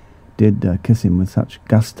finally did kiss him with such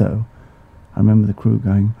gusto, I remember the crew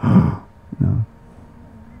going, oh, no.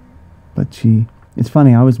 But it's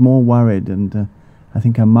funny, I was more worried, and I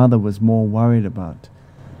think her mother was more worried about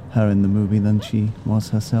her in the movie than she was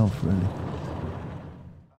herself, really.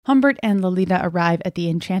 Humbert and Lolita arrive at the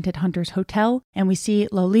Enchanted Hunters Hotel, and we see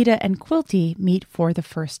Lolita and Quilty meet for the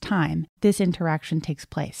first time. This interaction takes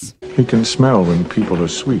place. He can smell when people are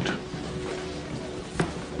sweet.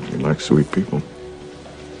 He likes sweet people.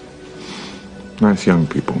 Nice young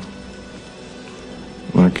people.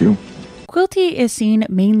 Like you. Quilty is seen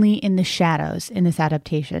mainly in the shadows in this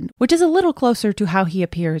adaptation, which is a little closer to how he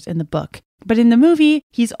appears in the book. But in the movie,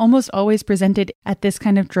 he's almost always presented at this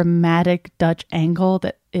kind of dramatic Dutch angle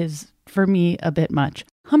that is, for me, a bit much.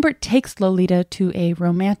 Humbert takes Lolita to a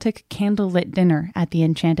romantic candlelit dinner at the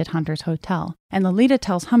Enchanted Hunters Hotel, and Lolita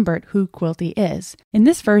tells Humbert who Quilty is. In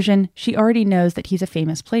this version, she already knows that he's a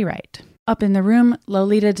famous playwright. Up in the room,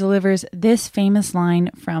 Lolita delivers this famous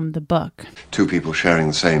line from the book. Two people sharing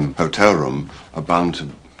the same hotel room are bound to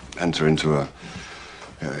enter into a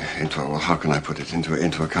well, how can I put it?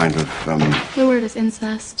 Into a kind of... The word is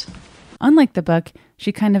incest. Unlike the book,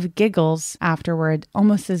 she kind of giggles afterward,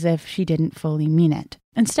 almost as if she didn't fully mean it.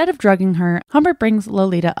 Instead of drugging her, Humbert brings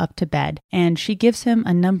Lolita up to bed, and she gives him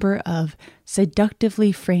a number of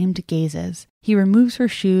seductively framed gazes. He removes her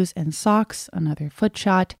shoes and socks, another foot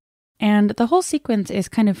shot, and the whole sequence is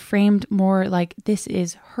kind of framed more like this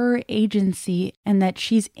is her agency and that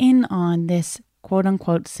she's in on this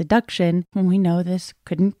quote-unquote seduction when we know this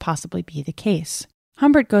couldn't possibly be the case.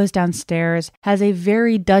 Humbert goes downstairs, has a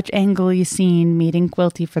very Dutch angle-y scene meeting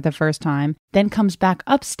Quilty for the first time, then comes back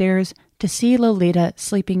upstairs to see Lolita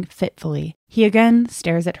sleeping fitfully. He again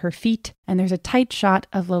stares at her feet, and there's a tight shot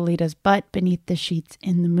of Lolita's butt beneath the sheets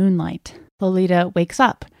in the moonlight. Lolita wakes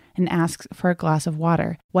up and asks for a glass of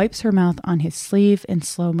water, wipes her mouth on his sleeve in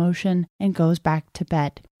slow motion, and goes back to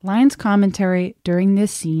bed. Lyne's commentary during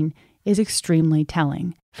this scene is extremely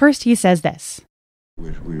telling. First, he says this.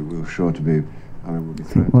 We were sure to be... I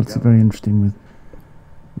think what's very interesting with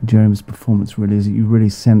Jeremy's performance really is that you really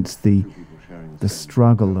sense the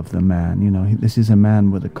struggle of the man. You know, this is a man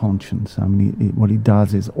with a conscience. I mean, what he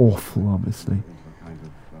does is awful, obviously.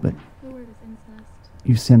 But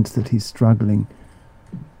you sense that he's struggling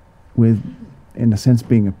with, in a sense,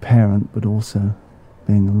 being a parent, but also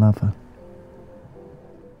being a lover.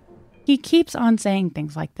 He keeps on saying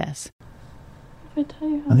things like this. I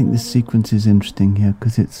think this sequence is interesting here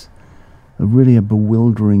because it's really a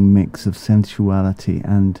bewildering mix of sensuality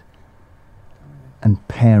and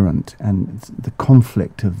parent, and the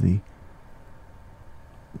conflict of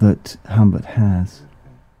that Humbert has.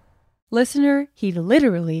 Listener, he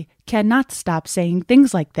literally cannot stop saying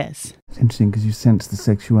things like this. It's interesting because you sense the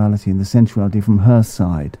sexuality and the sensuality from her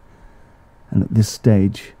side, and at this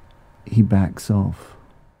stage, he backs off.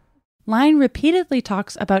 Line repeatedly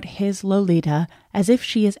talks about his Lolita as if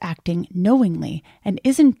she is acting knowingly and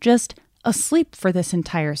isn't just asleep for this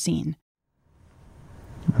entire scene.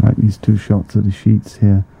 I like these two shots of the sheets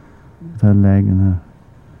here, with her leg and her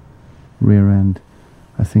rear end.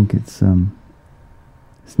 I think it's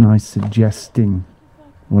nice suggesting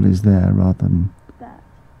what is there rather than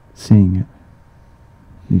seeing it.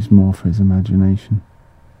 Leaves more for his imagination,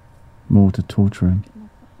 more to torture him.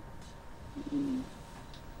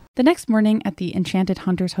 The next morning at the Enchanted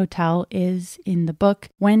Hunters Hotel is, in the book,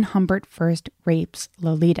 when Humbert first rapes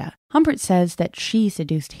Lolita. Humbert says that she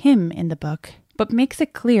seduced him in the book, but makes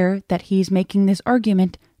it clear that he's making this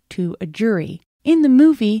argument to a jury. In the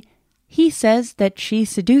movie, he says that she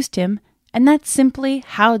seduced him, and that's simply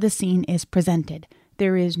how the scene is presented.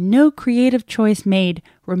 There is no creative choice made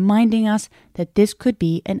reminding us that this could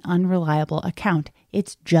be an unreliable account.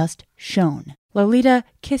 It's just shown. Lolita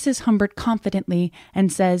kisses Humbert confidently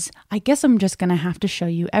and says, "I guess I'm just going to have to show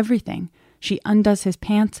you everything." She undoes his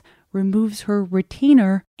pants, removes her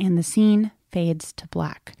retainer, and the scene fades to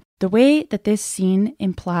black. The way that this scene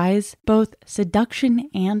implies both seduction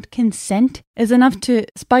and consent is enough to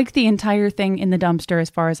spike the entire thing in the dumpster as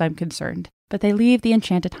far as I'm concerned. But they leave the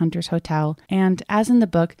Enchanted Hunters Hotel, and as in the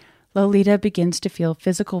book, Lolita begins to feel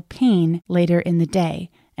physical pain later in the day,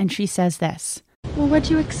 and she says this. Well, what'd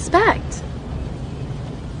you expect?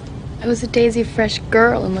 I was a daisy fresh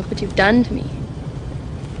girl, and look what you've done to me.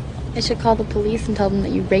 I should call the police and tell them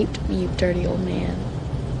that you raped me, you dirty old man.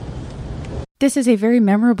 This is a very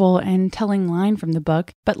memorable and telling line from the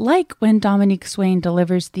book, but like when Dominique Swain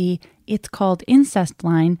delivers the "it's called incest"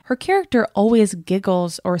 line, her character always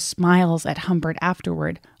giggles or smiles at Humbert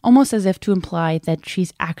afterward, almost as if to imply that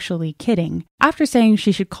she's actually kidding. After saying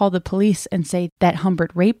she should call the police and say that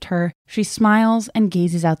Humbert raped her, she smiles and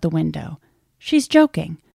gazes out the window. She's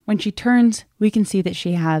joking. When she turns, we can see that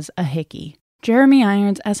she has a hickey. Jeremy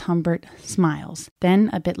Irons as Humbert smiles,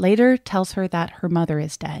 then a bit later tells her that her mother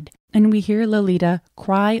is dead, and we hear Lolita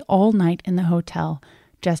cry all night in the hotel,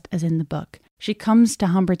 just as in the book. She comes to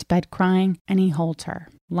Humbert's bed crying, and he holds her.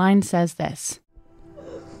 Line says this.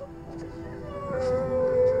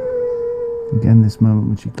 Again, this moment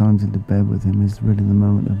when she climbs into bed with him is really the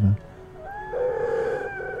moment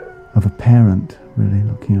of a parent really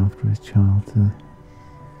looking after his child.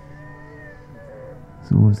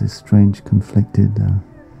 There's always this strange conflicted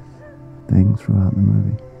thing throughout the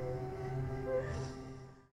movie.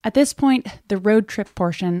 At this point, the road trip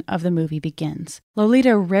portion of the movie begins.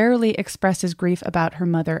 Lolita rarely expresses grief about her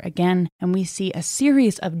mother again, and we see a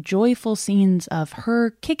series of joyful scenes of her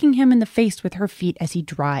kicking him in the face with her feet as he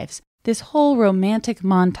drives. This whole romantic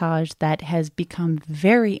montage that has become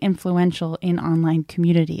very influential in online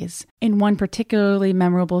communities. In one particularly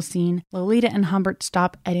memorable scene, Lolita and Humbert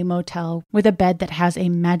stop at a motel with a bed that has a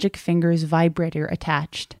Magic Fingers vibrator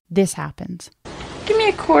attached. This happens. Give me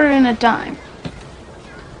a quarter and a dime.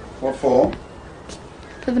 What for?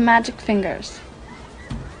 For the Magic Fingers.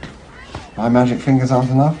 My magic fingers aren't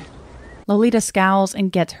enough? Lolita scowls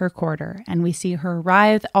and gets her quarter, and we see her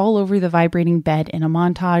writhe all over the vibrating bed in a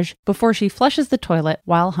montage before she flushes the toilet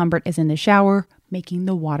while Humbert is in the shower, making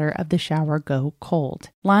the water of the shower go cold.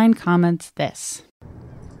 Line comments this.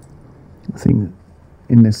 I think that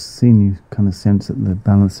in this scene you kind of sense that the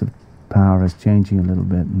balance of power is changing a little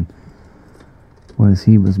bit, and whereas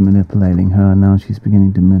he was manipulating her, now she's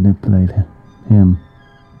beginning to manipulate him.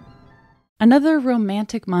 Another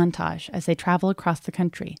romantic montage as they travel across the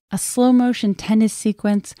country. A slow-motion tennis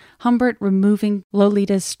sequence, Humbert removing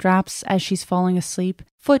Lolita's straps as she's falling asleep,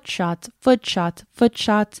 foot shots, foot shots, foot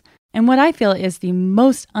shots, and what I feel is the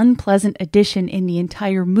most unpleasant addition in the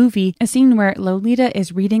entire movie, a scene where Lolita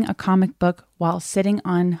is reading a comic book while sitting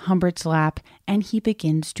on Humbert's lap, and he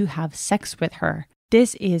begins to have sex with her.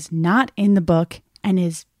 This is not in the book, and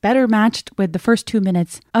is better matched with the first 2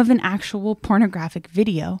 minutes of an actual pornographic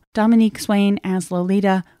video. Dominique Swain as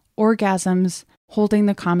Lolita orgasms holding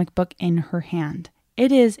the comic book in her hand.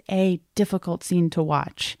 It is a difficult scene to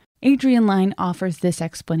watch. Adrian Lyne offers this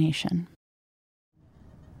explanation.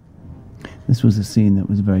 This was a scene that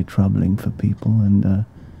was very troubling for people, and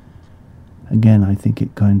again, I think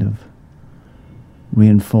it kind of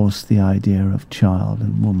reinforced the idea of child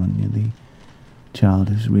and woman. You know, the child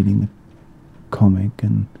who's reading the comic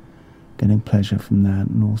and getting pleasure from that,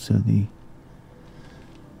 and also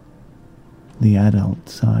the adult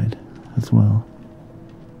side as well.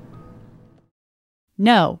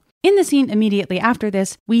 No. In the scene immediately after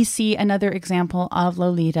this, we see another example of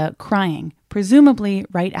Lolita crying, presumably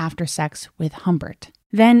right after sex with Humbert.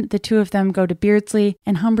 Then the two of them go to Beardsley,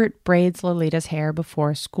 and Humbert braids Lolita's hair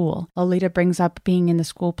before school. Lolita brings up being in the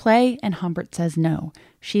school play, and Humbert says no.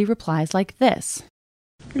 She replies like this.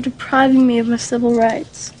 You're depriving me of my civil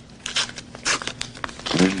rights.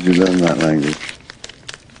 Where did you learn that language?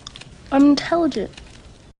 I'm intelligent.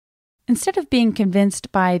 Instead of being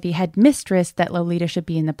convinced by the headmistress that Lolita should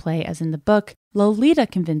be in the play as in the book, Lolita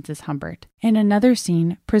convinces Humbert in another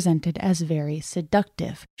scene presented as very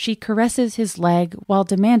seductive. She caresses his leg while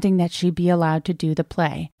demanding that she be allowed to do the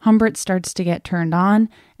play. Humbert starts to get turned on,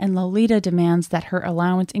 and Lolita demands that her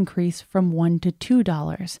allowance increase from $1 to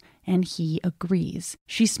 $2, and he agrees.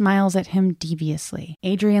 She smiles at him deviously.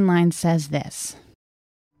 Adrian Lyne says this.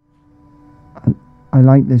 I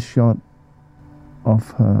like this shot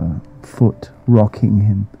of her foot rocking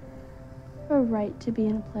him. I have a right to be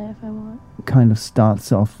in a play if I want. Kind of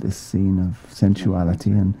starts off this scene of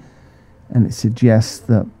sensuality, and it suggests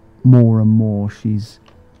that more and more she's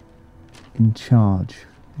in charge,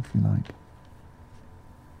 if you like.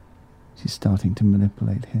 She's starting to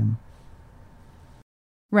manipulate him.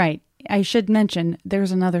 Right. I should mention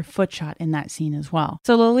there's another foot shot in that scene as well.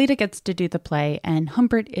 So Lolita gets to do the play, and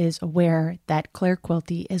Humbert is aware that Claire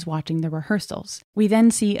Quilty is watching the rehearsals. We then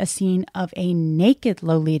see a scene of a naked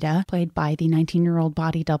Lolita, played by the 19-year-old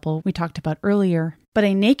body double we talked about earlier, but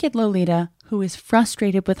a naked Lolita who is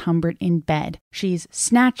frustrated with Humbert in bed. She's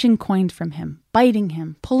snatching coins from him, biting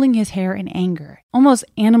him, pulling his hair in anger, almost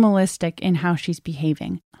animalistic in how she's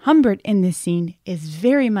behaving. Humbert in this scene is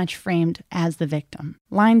very much framed as the victim.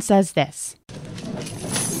 Lyne says this.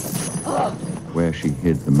 Where she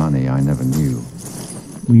hid the money, I never knew.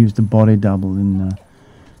 We used a body double in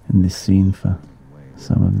this scene for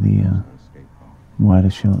some of the wider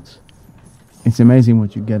shots. It's amazing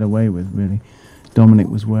what you get away with, really. Dominic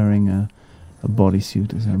was wearing a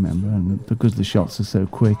bodysuit, as I remember, and because the shots are so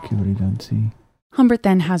quick, you really don't see. Humbert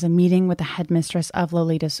then has a meeting with the headmistress of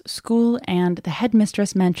Lolita's school, and the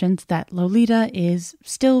headmistress mentions that Lolita is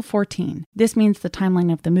still 14. This means the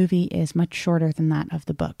timeline of the movie is much shorter than that of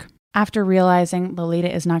the book. After realizing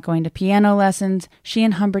Lolita is not going to piano lessons, she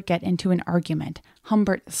and Humbert get into an argument.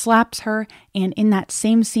 Humbert slaps her, and in that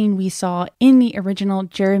same scene we saw in the original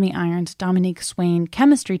Jeremy Irons Dominique Swain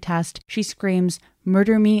chemistry test, she screams,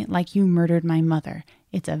 "Murder me like you murdered my mother."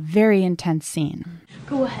 It's a very intense scene.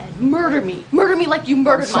 Go ahead, murder me. Murder me like you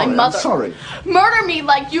murdered my mother. I'm sorry. Murder me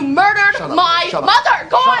like you murdered my mother.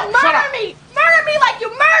 Go on, murder me. Murder me like you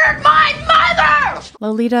murdered my mother.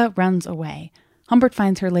 Lolita runs away. Humbert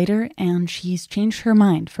finds her later, and she's changed her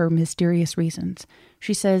mind for mysterious reasons.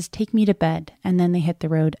 She says, "Take me to bed," and then they hit the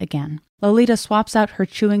road again. Lolita swaps out her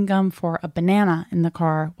chewing gum for a banana in the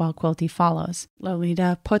car while Quilty follows.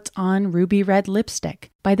 Lolita puts on ruby red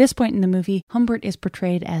lipstick. By this point in the movie, Humbert is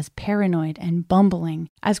portrayed as paranoid and bumbling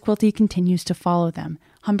as Quilty continues to follow them.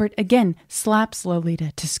 Humbert again slaps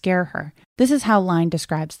Lolita to scare her. This is how Lyne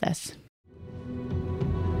describes this.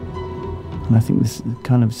 And I think this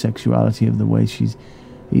kind of sexuality of the way she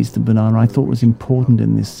eats the banana, I thought was important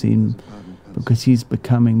in this scene, because he's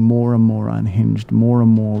becoming more and more unhinged, more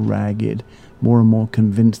and more ragged, more and more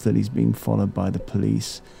convinced that he's being followed by the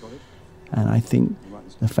police. And I think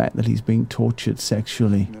the fact that he's being tortured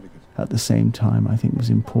sexually at the same time, I think was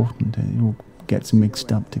important. It all gets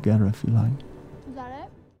mixed up together, if you like.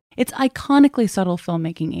 It's iconically subtle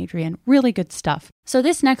filmmaking, Adrian. Really good stuff. So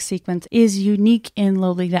this next sequence is unique in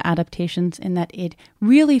Lolita adaptations in that it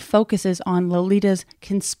really focuses on Lolita's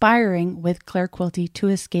conspiring with Claire Quilty to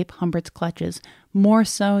escape Humbert's clutches, more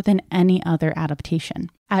so than any other adaptation.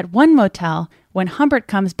 At one motel, when Humbert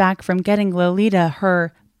comes back from getting Lolita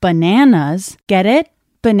her bananas, get it?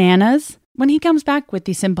 Bananas? When he comes back with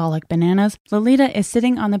the symbolic bananas, Lolita is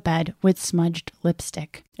sitting on the bed with smudged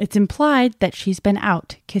lipstick. It's implied that she's been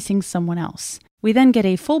out kissing someone else. We then get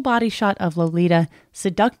a full body shot of Lolita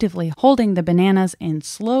seductively holding the bananas in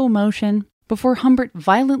slow motion before Humbert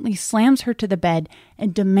violently slams her to the bed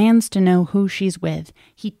and demands to know who she's with.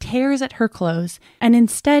 He tears at her clothes, and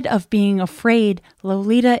instead of being afraid,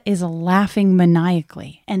 Lolita is laughing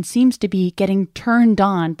maniacally and seems to be getting turned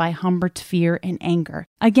on by Humbert's fear and anger.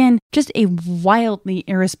 Again, just a wildly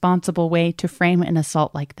irresponsible way to frame an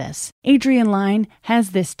assault like this. Adrian Lyne has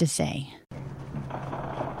this to say.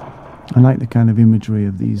 I like the kind of imagery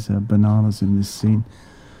of these bananas in this scene.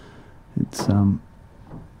 It's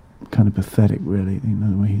kind of pathetic, really,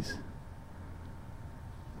 the way he's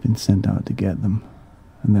been sent out to get them.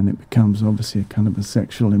 And then it becomes obviously a kind of a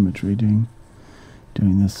sexual imagery doing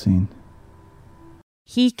this scene.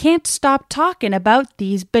 He can't stop talking about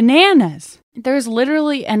these bananas. There's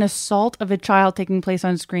literally an assault of a child taking place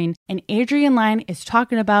on screen, and Adrian Lyne is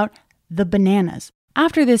talking about the bananas.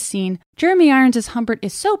 After this scene, Jeremy Irons' Humbert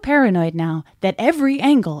is so paranoid now that every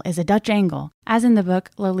angle is a Dutch angle. As in the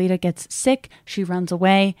book, Lolita gets sick, she runs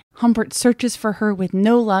away, Humbert searches for her with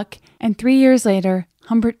no luck, and 3 years later,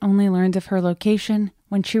 Humbert only learns of her location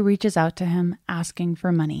when she reaches out to him asking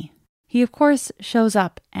for money. He of course shows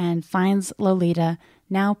up and finds Lolita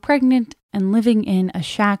now pregnant and living in a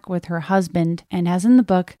shack with her husband, and as in the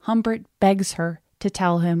book, Humbert begs her to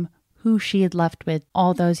tell him who she had left with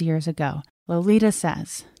all those years ago. Lolita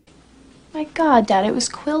says, "My God, Dad, it was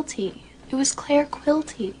Quilty. It was Claire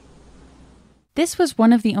Quilty." This was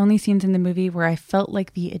one of the only scenes in the movie where I felt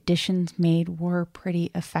like the additions made were pretty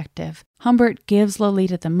effective. Humbert gives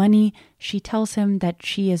Lolita the money. She tells him that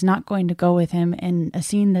she is not going to go with him in a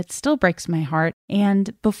scene that still breaks my heart.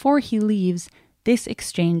 And before he leaves, this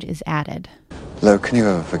exchange is added. Lo, can you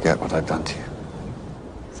ever forget what I've done to you?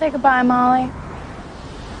 Say goodbye, Molly.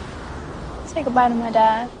 Say goodbye to my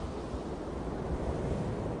dad.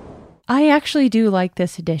 I actually do like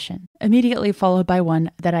this addition, immediately followed by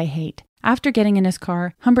one that I hate. After getting in his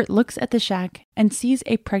car, Humbert looks at the shack and sees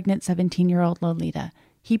a pregnant 17-year-old Lolita.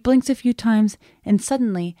 He blinks a few times, and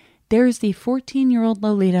suddenly, there's the 14-year-old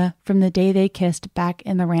Lolita from the day they kissed back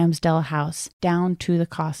in the Ramsdell house, down to the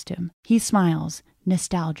costume. He smiles,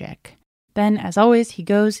 nostalgic. Then, as always,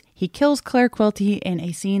 he kills Claire Quilty in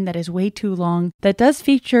a scene that is way too long, that does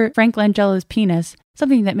feature Frank Langella's penis,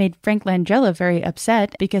 something that made Frank Langella very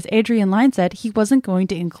upset because Adrian Lyne said he wasn't going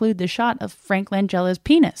to include the shot of Frank Langella's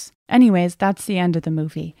penis. Anyways, that's the end of the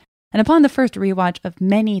movie. And upon the first rewatch of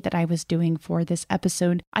many that I was doing for this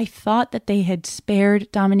episode, I thought that they had spared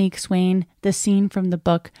Dominique Swain the scene from the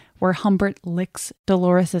book where Humbert licks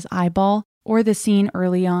Dolores' eyeball, or the scene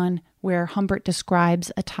early on where Humbert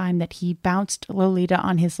describes a time that he bounced Lolita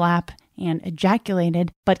on his lap and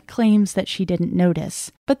ejaculated, but claims that she didn't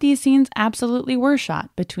notice. But these scenes absolutely were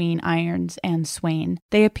shot between Irons and Swain.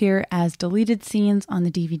 They appear as deleted scenes on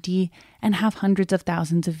the DVD and have hundreds of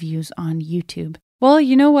thousands of views on YouTube. Well,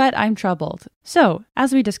 you know what? I'm troubled. So,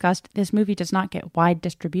 as we discussed, this movie does not get wide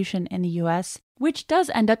distribution in the US, which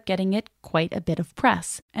does end up getting it quite a bit of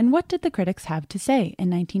press. And what did the critics have to say in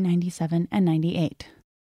 1997 and 98?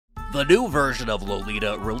 The new version of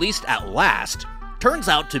Lolita, released at last, turns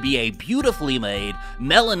out to be a beautifully made,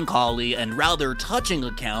 melancholy, and rather touching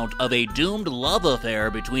account of a doomed love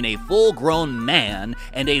affair between a full-grown man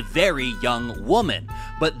and a very young woman.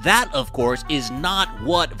 But that, of course, is not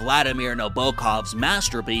what Vladimir Nabokov's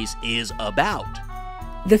masterpiece is about.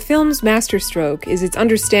 The film's masterstroke is its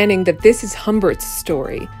understanding that this is Humbert's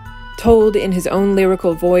story, told in his own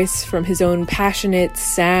lyrical voice from his own passionate,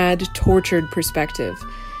 sad, tortured perspective.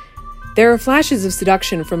 There are flashes of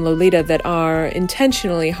seduction from Lolita that are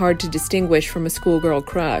intentionally hard to distinguish from a schoolgirl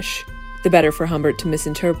crush, the better for Humbert to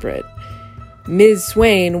misinterpret. Ms.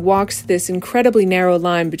 Swain walks this incredibly narrow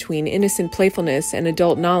line between innocent playfulness and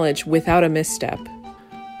adult knowledge without a misstep.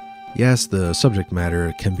 Yes, the subject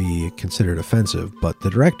matter can be considered offensive, but the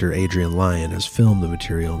director, Adrian Lyne, has filmed the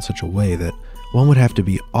material in such a way that one would have to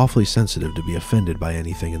be awfully sensitive to be offended by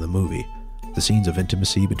anything in the movie. The scenes of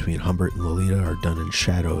intimacy between Humbert and Lolita are done in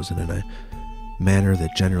shadows and in a manner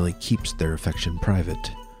that generally keeps their affection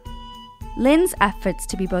private. Lynn's efforts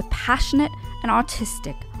to be both passionate and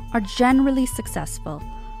artistic are generally successful,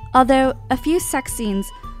 although a few sex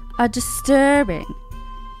scenes are disturbing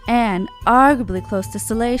and arguably close to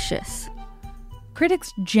salacious.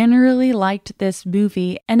 Critics generally liked this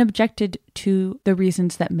movie and objected to the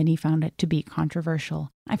reasons that many found it to be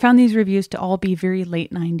controversial. I found these reviews to all be very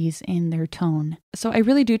late 90s in their tone. So I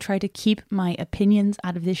really do try to keep my opinions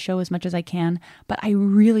out of this show as much as I can, but I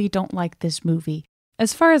really don't like this movie.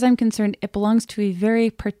 As far as I'm concerned, it belongs to a very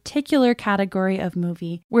particular category of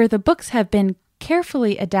movie where the books have been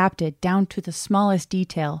carefully adapted down to the smallest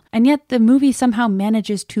detail, and yet the movie somehow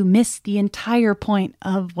manages to miss the entire point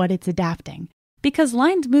of what it's adapting. Because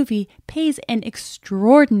Lyne's movie pays an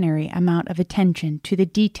extraordinary amount of attention to the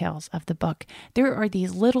details of the book. There are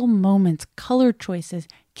these little moments, color choices,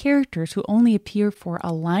 characters who only appear for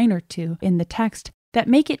a line or two in the text that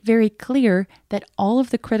make it very clear that all of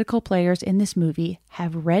the critical players in this movie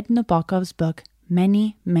have read Nabokov's book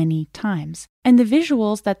many, many times. And the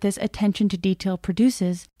visuals that this attention to detail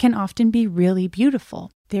produces can often be really beautiful.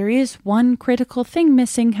 There is one critical thing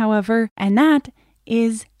missing, however, and that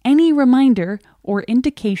is any reminder or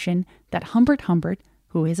indication that Humbert,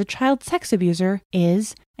 who is a child sex abuser,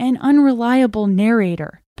 is an unreliable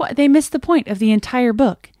narrator. But they miss the point of the entire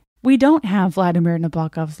book. We don't have Vladimir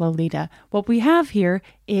Nabokov's Lolita. What we have here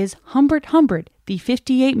is Humbert, the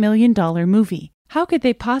 $58 million movie. How could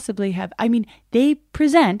they possibly have... they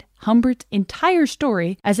present Humbert's entire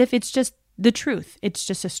story as if it's just the truth. It's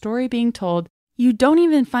just a story being told. You don't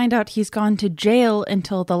even find out he's gone to jail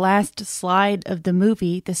until the last slide of the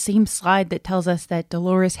movie, the same slide that tells us that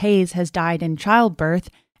Dolores Hayes has died in childbirth,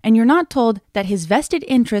 and you're not told that his vested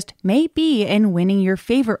interest may be in winning your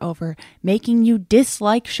favor over, making you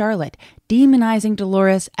dislike Charlotte, demonizing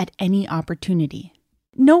Dolores at any opportunity.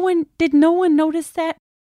 Did no one notice that?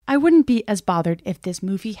 I wouldn't be as bothered if this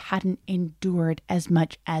movie hadn't endured as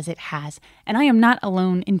much as it has, and I am not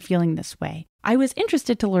alone in feeling this way. I was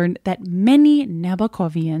interested to learn that many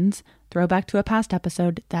Nabokovians, throwback to a past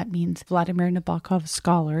episode, that means Vladimir Nabokov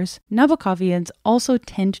scholars, Nabokovians also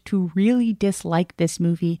tend to really dislike this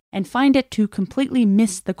movie and find it to completely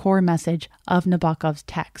miss the core message of Nabokov's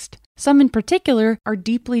text. Some in particular are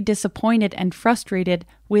deeply disappointed and frustrated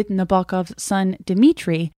with Nabokov's son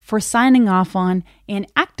Dmitri for signing off on and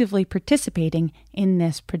actively participating in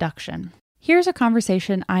this production. Here's a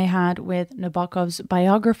conversation I had with Nabokov's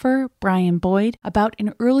biographer, Brian Boyd, about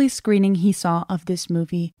an early screening he saw of this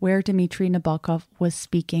movie where Dmitri Nabokov was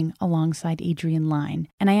speaking alongside Adrian Lyne,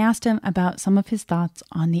 and I asked him about some of his thoughts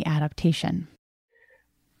on the adaptation.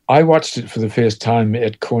 I watched it for the first time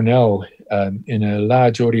at Cornell in a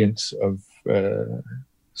large audience of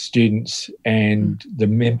students and the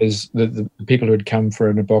members, the people who had come for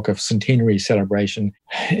a Nabokov centenary celebration.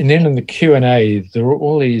 And then in the Q&A, there were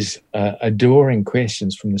all these adoring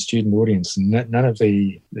questions from the student audience. None of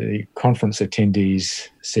the conference attendees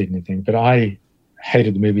said anything, but I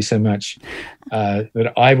hated the movie so much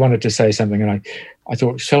that I wanted to say something. And I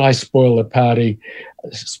thought, shall I spoil the party,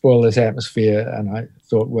 spoil this atmosphere? And I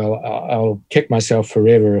thought, well, I'll kick myself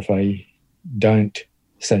forever if I don't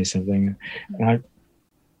say something. And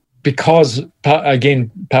because,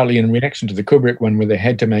 again, partly in reaction to the Kubrick one where they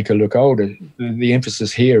had to make her look older, the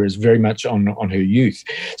emphasis here is very much on her youth.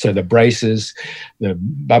 So the braces, the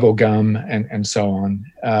bubble gum, and so on.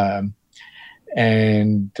 I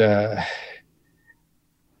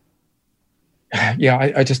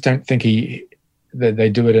just don't think that they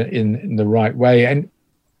do it in the right way. And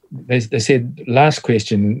they said, last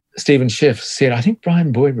question, Stephen Schiff said, I think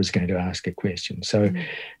Brian Boyd was going to ask a question. So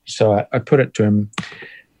I put it to him,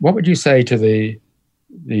 what would you say to the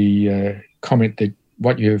comment that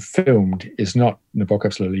what you have filmed is not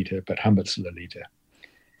Nabokov's Lolita, but Humbert's Lolita?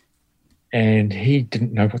 And he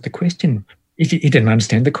didn't know what the question, he didn't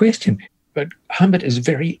understand the question. But Humbert is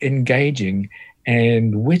very engaging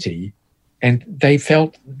and witty, and they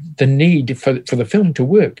felt the need for the film to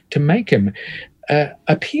work, to make him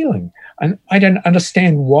appealing. And I don't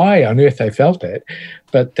understand why on earth they felt that,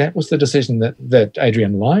 but that was the decision that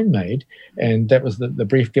Adrian Lyne made, and that was the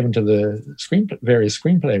brief given to the various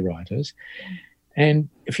screenplay writers. And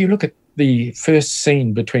if you look at the first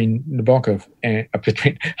scene between Nabokov and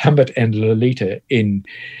between Humbert and Lolita in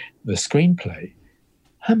the screenplay,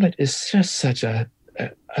 Humbert is just such a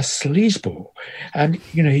sleazeball, and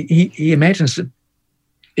he imagines.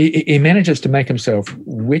 He manages to make himself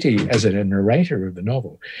witty as a narrator of the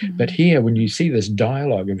novel. Mm-hmm. But here, when you see this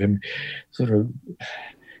dialogue of him sort of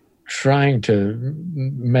trying to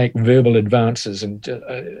make verbal advances, and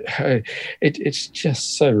it's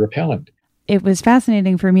just so repellent. It was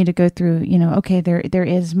fascinating for me to go through, there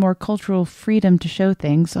is more cultural freedom to show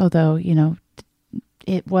things, although,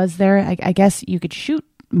 it was there. I guess you could shoot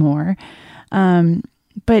more.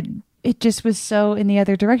 But it just was so in the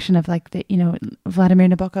other direction of Vladimir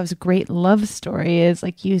Nabokov's great love story is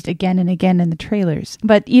used again and again in the trailers.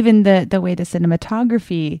 But even the way the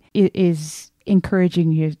cinematography is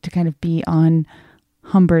encouraging you to kind of be on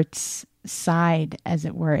Humbert's side, as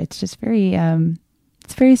it were. It's just very,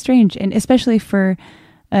 it's very strange. And especially for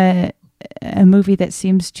a movie that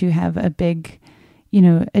seems to have a big,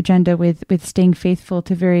 agenda with staying faithful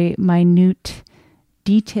to very minute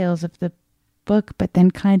details of the book, but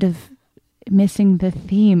then kind of missing the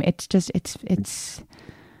theme. It's just it's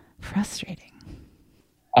frustrating.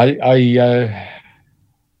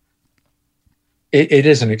 It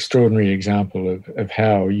is an extraordinary example of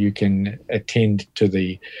how you can attend to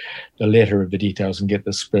the letter of the details and get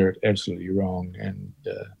the spirit absolutely wrong. And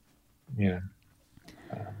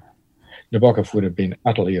Nabokov would have been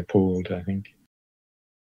utterly appalled, I think.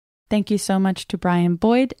 Thank you so much to Brian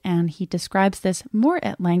Boyd, and he describes this more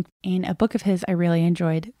at length in a book of his I really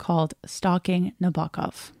enjoyed called Stalking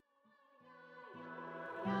Nabokov.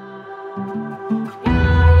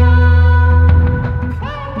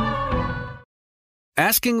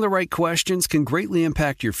 Asking the right questions can greatly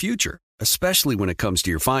impact your future, especially when it comes to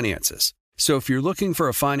your finances. So if you're looking for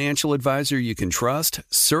a financial advisor you can trust,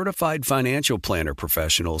 certified financial planner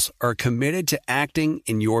professionals are committed to acting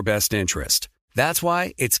in your best interest. That's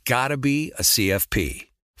why it's got to be a CFP.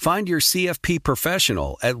 Find your CFP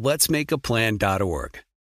professional at letsmakeaplan.org.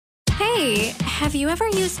 Hey, Hey, have you ever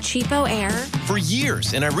used Cheapo Air? For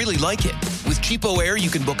years, and I really like it. With Cheapo Air, you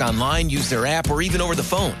can book online, use their app, or even over the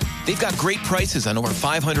phone. They've got great prices on over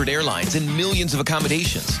 500 airlines and millions of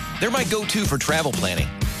accommodations. They're my go-to for travel planning.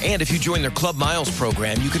 And if you join their Club Miles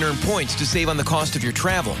program, you can earn points to save on the cost of your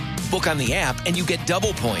travel. Book on the app, and you get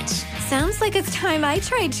double points. Sounds like it's time I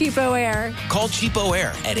tried Cheapo Air. Call Cheapo Air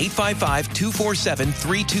at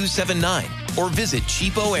 855-247-3279 or visit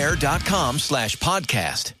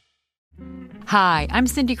cheapoair.com/podcast. Hi, I'm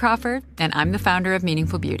Cindy Crawford, and I'm the founder of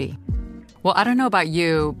Meaningful Beauty. Well, I don't know about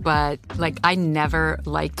you, but I never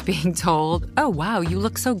liked being told, oh, wow, you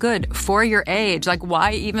look so good for your age.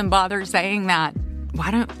 Why even bother saying that?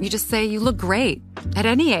 Why don't you just say you look great at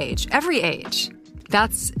any age, every age?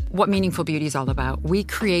 That's what Meaningful Beauty is all about. We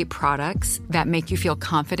create products that make you feel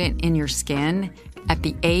confident in your skin at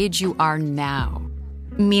the age you are now.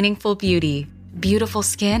 Meaningful Beauty. Beautiful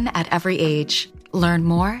skin at every age. Learn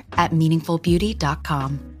more at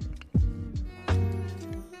meaningfulbeauty.com.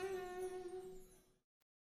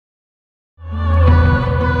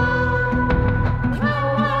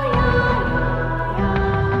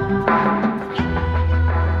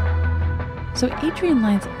 So Adrian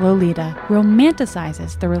Lyne's Lolita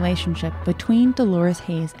romanticizes the relationship between Dolores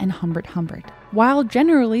Haze and Humbert Humbert, while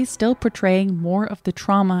generally still portraying more of the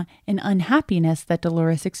trauma and unhappiness that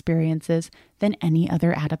Dolores experiences than any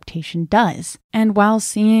other adaptation does. And while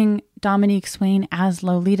seeing Dominique Swain as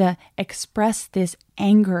Lolita express this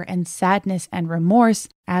anger and sadness and remorse,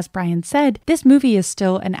 as Brian said, this movie is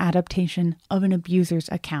still an adaptation of an abuser's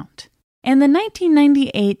account. And the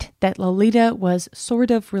 1998 that Lolita was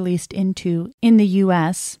sort of released into in the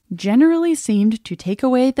US generally seemed to take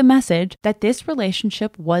away the message that this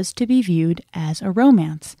relationship was to be viewed as a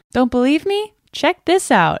romance. Don't believe me? Check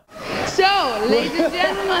this out. So, ladies and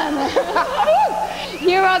gentlemen,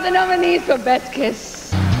 here are the nominees for Best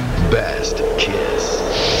Kiss. Best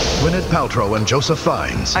Kiss. Gwyneth Paltrow and Joseph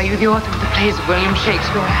Fiennes. Are you the author of the plays of William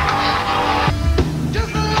Shakespeare?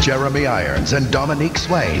 Jeremy Irons and Dominique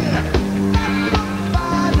Swain.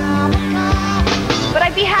 But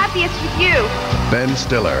I'd be happiest with you. Ben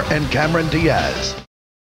Stiller and Cameron Diaz.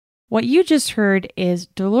 What you just heard is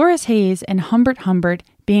Dolores Haze and Humbert Humbert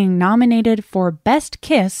being nominated for Best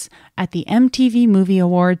Kiss at the MTV Movie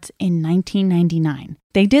Awards in 1999.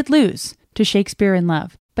 They did lose to Shakespeare in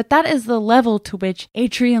Love, but that is the level to which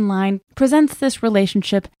Adrian Lyne presents this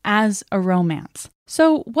relationship as a romance.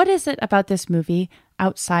 So what is it about this movie,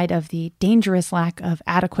 outside of the dangerous lack of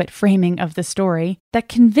adequate framing of the story, that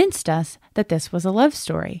convinced us that this was a love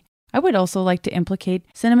story? I would also like to implicate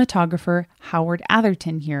cinematographer Howard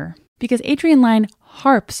Atherton here, because Adrian Lyne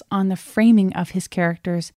harps on the framing of his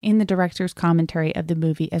characters in the director's commentary of the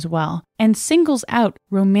movie as well, and singles out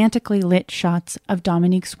romantically lit shots of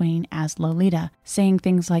Dominique Swain as Lolita, saying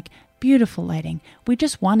things like, "Beautiful lighting, we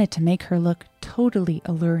just wanted to make her look totally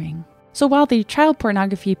alluring." So while the Child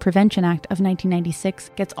Pornography Prevention Act of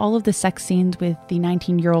 1996 gets all of the sex scenes with the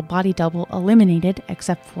 19-year-old body double eliminated,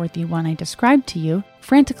 except for the one I described to you,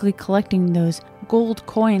 frantically collecting those gold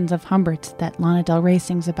coins of Humbert's that Lana Del Rey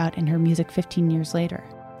sings about in her music 15 years later.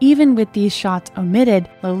 Even with these shots omitted,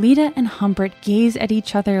 Lolita and Humbert gaze at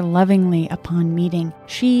each other lovingly upon meeting.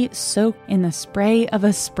 She soaked in the spray of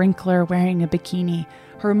a sprinkler wearing a bikini,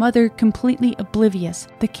 her mother completely oblivious.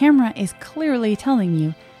 The camera is clearly telling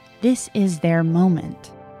you this is their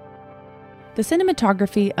moment. The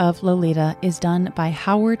cinematography of Lolita is done by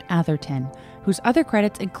Howard Atherton, whose other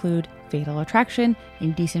credits include Fatal Attraction,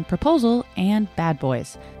 Indecent Proposal, and Bad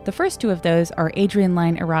Boys. The first two of those are Adrian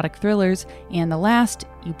Lyne erotic thrillers, and the last,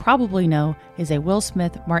 you probably know, is a Will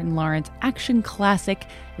Smith, Martin Lawrence action classic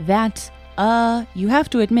that, you have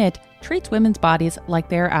to admit, treats women's bodies like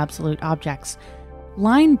they are absolute objects.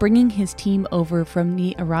 Lyne bringing his team over from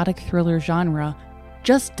the erotic thriller genre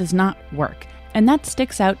just does not work, and that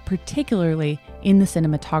sticks out particularly in the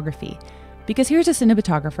cinematography. Because here's a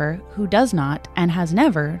cinematographer who does not and has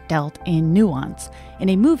never dealt in nuance in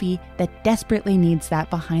a movie that desperately needs that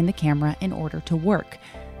behind the camera in order to work.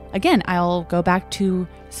 Again, I'll go back to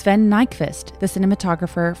Sven Nykvist, the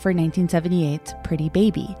cinematographer for 1978's Pretty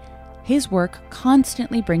Baby. His work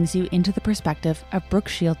constantly brings you into the perspective of Brooke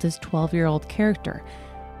Shields' 12-year-old character.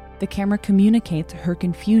 The camera communicates her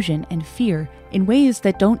confusion and fear in ways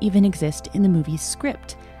that don't even exist in the movie's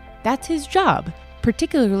script. That's his job.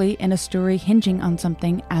 Particularly in a story hinging on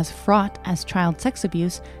something as fraught as child sex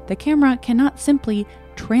abuse, the camera cannot simply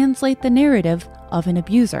translate the narrative of an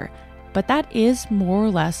abuser. But that is more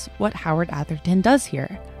or less what Howard Atherton does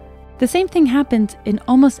here. The same thing happens in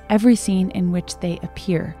almost every scene in which they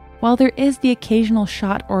appear. while there is the occasional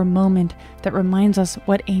shot or moment that reminds us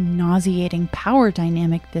what a nauseating power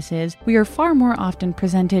dynamic this is, we are far more often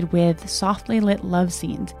presented with softly lit love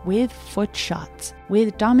scenes, with foot shots,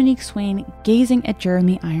 with Dominique Swain gazing at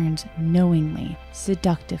Jeremy Irons knowingly,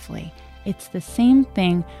 seductively. It's the same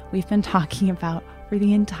thing we've been talking about for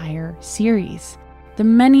the entire series. The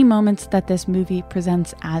many moments that this movie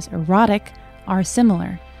presents as erotic are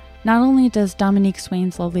similar. Not only does Dominique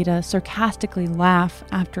Swain's Lolita sarcastically laugh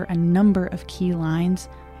after a number of key lines,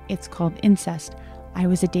 it's called incest, I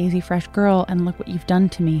was a daisy fresh girl and look what you've done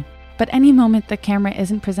to me. But any moment the camera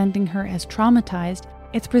isn't presenting her as traumatized,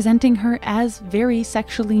 it's presenting her as very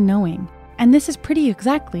sexually knowing. And this is pretty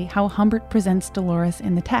exactly how Humbert presents Dolores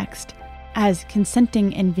in the text, as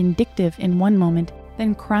consenting and vindictive in one moment,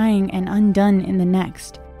 then crying and undone in the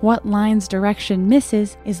next. What line's direction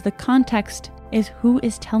misses is the context, is who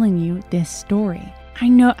is telling you this story. I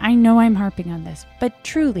know I'm harping on this, but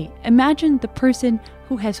truly, imagine the person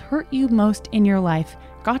who has hurt you most in your life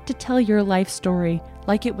got to tell your life story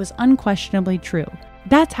like it was unquestionably true.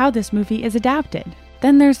 That's how this movie is adapted.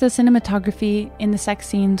 Then there's the cinematography in the sex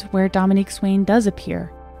scenes where Dominique Swain does appear.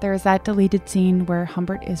 There is that deleted scene where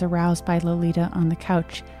Humbert is aroused by Lolita on the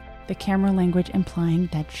couch, the camera language implying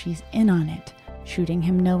that she's in on it, shooting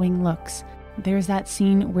him knowing looks. There's that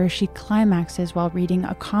scene where she climaxes while reading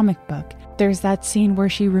a comic book. There's that scene where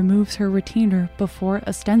she removes her retainer before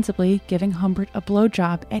ostensibly giving Humbert a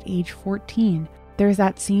blowjob at age 14. There's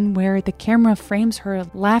that scene where the camera frames her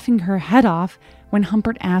laughing her head off when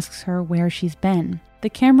Humbert asks her where she's been. The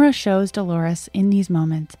camera shows Dolores in these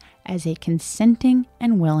moments as a consenting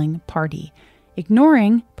and willing party,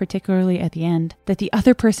 ignoring, particularly at the end, that the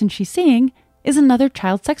other person she's seeing is another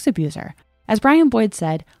child sex abuser. As Brian Boyd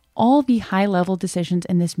said, all the high-level decisions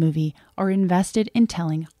in this movie are invested in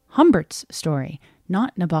telling Humbert's story,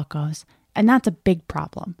 not Nabokov's, and that's a big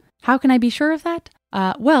problem. How can I be sure of that?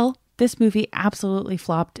 Well, this movie absolutely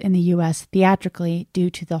flopped in the US theatrically due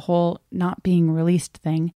to the whole not being released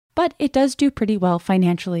thing, but it does do pretty well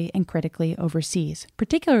financially and critically overseas,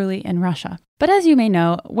 particularly in Russia. But as you may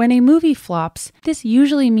know, when a movie flops, this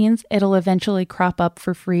usually means it'll eventually crop up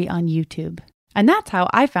for free on YouTube. And that's how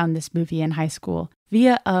I found this movie in high school,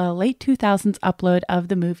 via a late 2000s upload of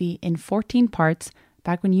the movie in 14 parts,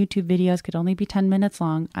 back when YouTube videos could only be 10 minutes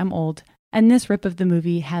long. I'm old. And this rip of the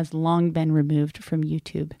movie has long been removed from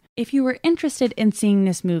YouTube. If you were interested in seeing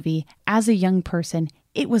this movie as a young person,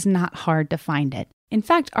 it was not hard to find it. In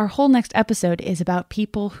fact, our whole next episode is about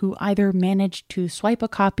people who either managed to swipe a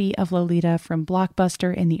copy of Lolita from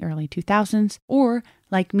Blockbuster in the early 2000s, or,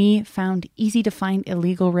 like me, found easy-to-find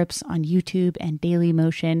illegal rips on YouTube and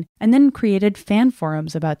Dailymotion, and then created fan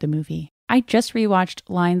forums about the movie. I just rewatched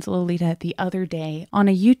Line's Lolita the other day on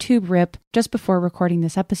a YouTube rip just before recording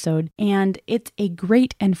this episode, and it's a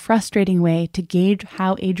great and frustrating way to gauge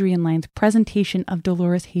how Adrian Lyne's presentation of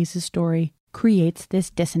Dolores Hayes' story creates this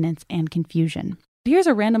dissonance and confusion. Here's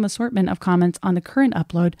a random assortment of comments on the current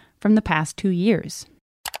upload from the past 2 years.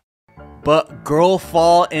 But girl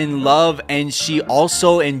fall in love and she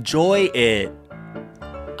also enjoy it.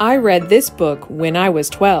 I read this book when I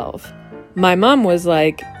was 12. My mom was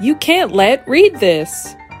like, "You can't read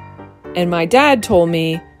this." And my dad told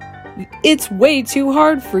me, "It's way too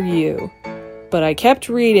hard for you." But I kept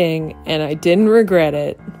reading and I didn't regret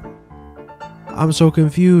it. I'm so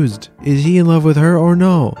confused. Is he in love with her or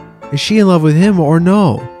no? Is she in love with him or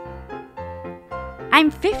no? I'm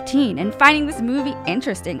 15 and finding this movie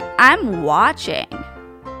interesting. I'm watching.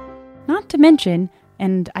 Not to mention,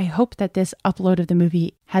 and I hope that this upload of the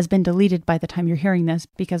movie has been deleted by the time you're hearing this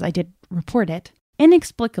because I did report it,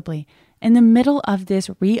 inexplicably, in the middle of this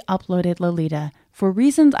re-uploaded Lolita, for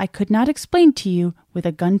reasons I could not explain to you with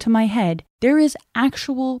a gun to my head, there is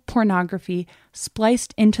actual pornography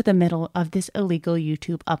spliced into the middle of this illegal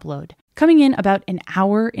YouTube upload. Coming in about an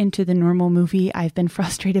hour into the normal movie I've been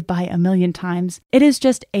frustrated by a million times, it is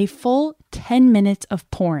just a full 10 minutes of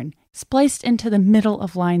porn spliced into the middle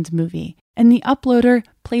of Line's movie. And the uploader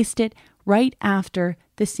placed it right after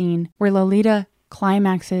the scene where Lolita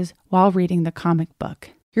climaxes while reading the comic book.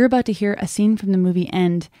 You're about to hear a scene from the movie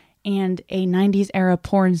end and a 90s era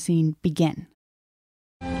porn scene begin.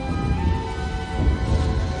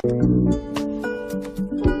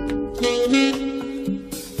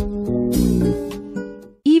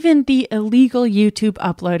 Even the illegal YouTube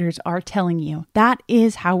uploaders are telling you that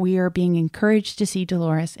is how we are being encouraged to see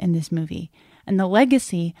Dolores in this movie. And the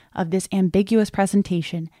legacy of this ambiguous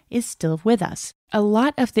presentation is still with us. A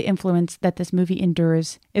lot of the influence that this movie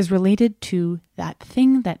endures is related to that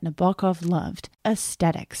thing that Nabokov loved,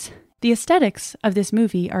 aesthetics. The aesthetics of this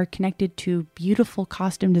movie are connected to beautiful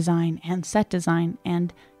costume design and set design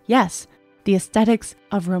and, Yes, the aesthetics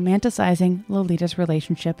of romanticizing Lolita's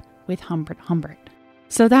relationship with Humbert Humbert.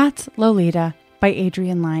 So that's Lolita by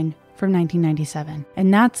Adrian Lyne from 1997.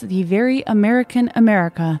 And that's the very American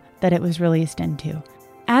America that it was released into.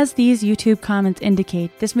 As these YouTube comments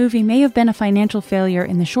indicate, this movie may have been a financial failure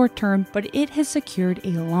in the short term, but it has secured a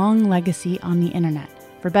long legacy on the internet,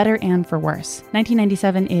 for better and for worse.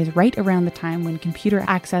 1997 is right around the time when computer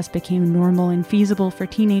access became normal and feasible for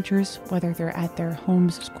teenagers, whether they're at their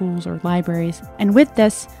homes, schools, or libraries. And with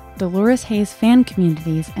this, Dolores Haze fan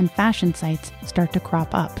communities and fashion sites start to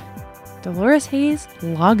crop up. Dolores Haze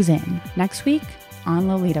logs in next week on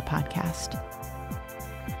Lolita Podcast.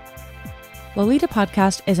 Lolita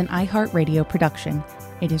Podcast is an iHeartRadio production.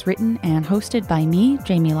 It is written and hosted by me,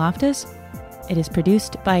 Jamie Loftus. It is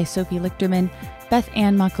produced by Sophie Lichterman, Beth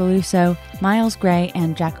Ann Macaluso, Miles Gray,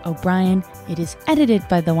 and Jack O'Brien. It is edited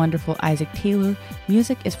by the wonderful Isaac Taylor.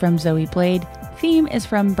 Music is from Zoe Blade. Theme is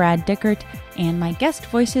from Brad Dickert. And my guest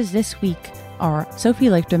voices this week are Sophie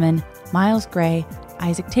Lichterman, Miles Gray,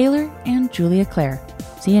 Isaac Taylor, and Julia Clare.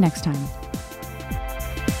 See you next time.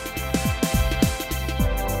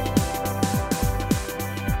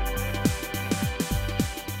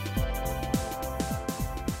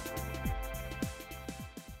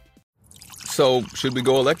 So, should we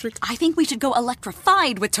go electric? I think we should go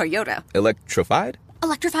electrified with Toyota. Electrified?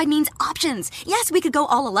 Electrified means options. Yes, we could go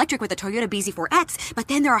all electric with the Toyota BZ4X, but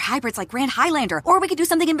then there are hybrids like Grand Highlander, or we could do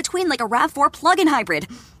something in between like a RAV4 plug-in hybrid.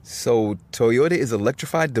 So, Toyota is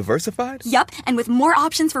electrified diversified? Yup, and with more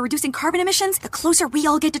options for reducing carbon emissions, the closer we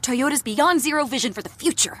all get to Toyota's Beyond Zero vision for the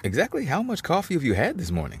future. Exactly how much coffee have you had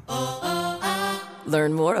this morning?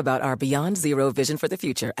 Learn more about our Beyond Zero vision for the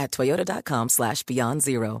future at toyota.com/Beyond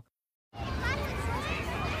Zero.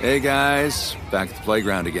 Hey guys, back at the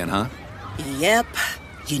playground again, huh? Yep.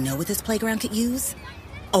 You know what this playground could use?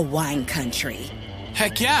 A wine country.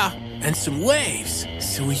 Heck yeah, and some waves,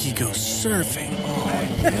 so we could go surfing.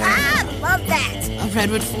 Oh, yeah. Love that. A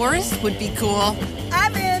redwood forest would be cool.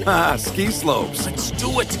 I'm in. Ski slopes. Let's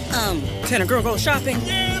do it. Can a girl go shopping?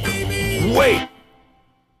 Yeah, baby. Wait!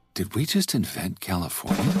 Did we just invent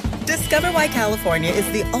California? Discover why California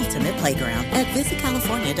is the ultimate playground at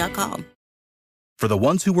visitcalifornia.com. For the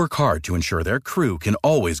ones who work hard to ensure their crew can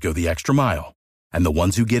always go the extra mile, and the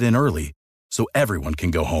ones who get in early so everyone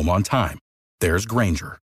can go home on time, there's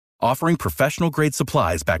Grainger, offering professional-grade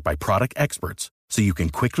supplies backed by product experts so you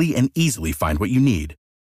can quickly and easily find what you need.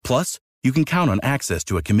 Plus, you can count on access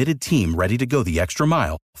to a committed team ready to go the extra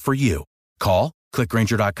mile for you. Call, click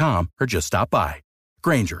Grainger.com, or just stop by.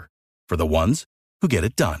 Grainger, for the ones who get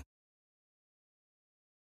it done.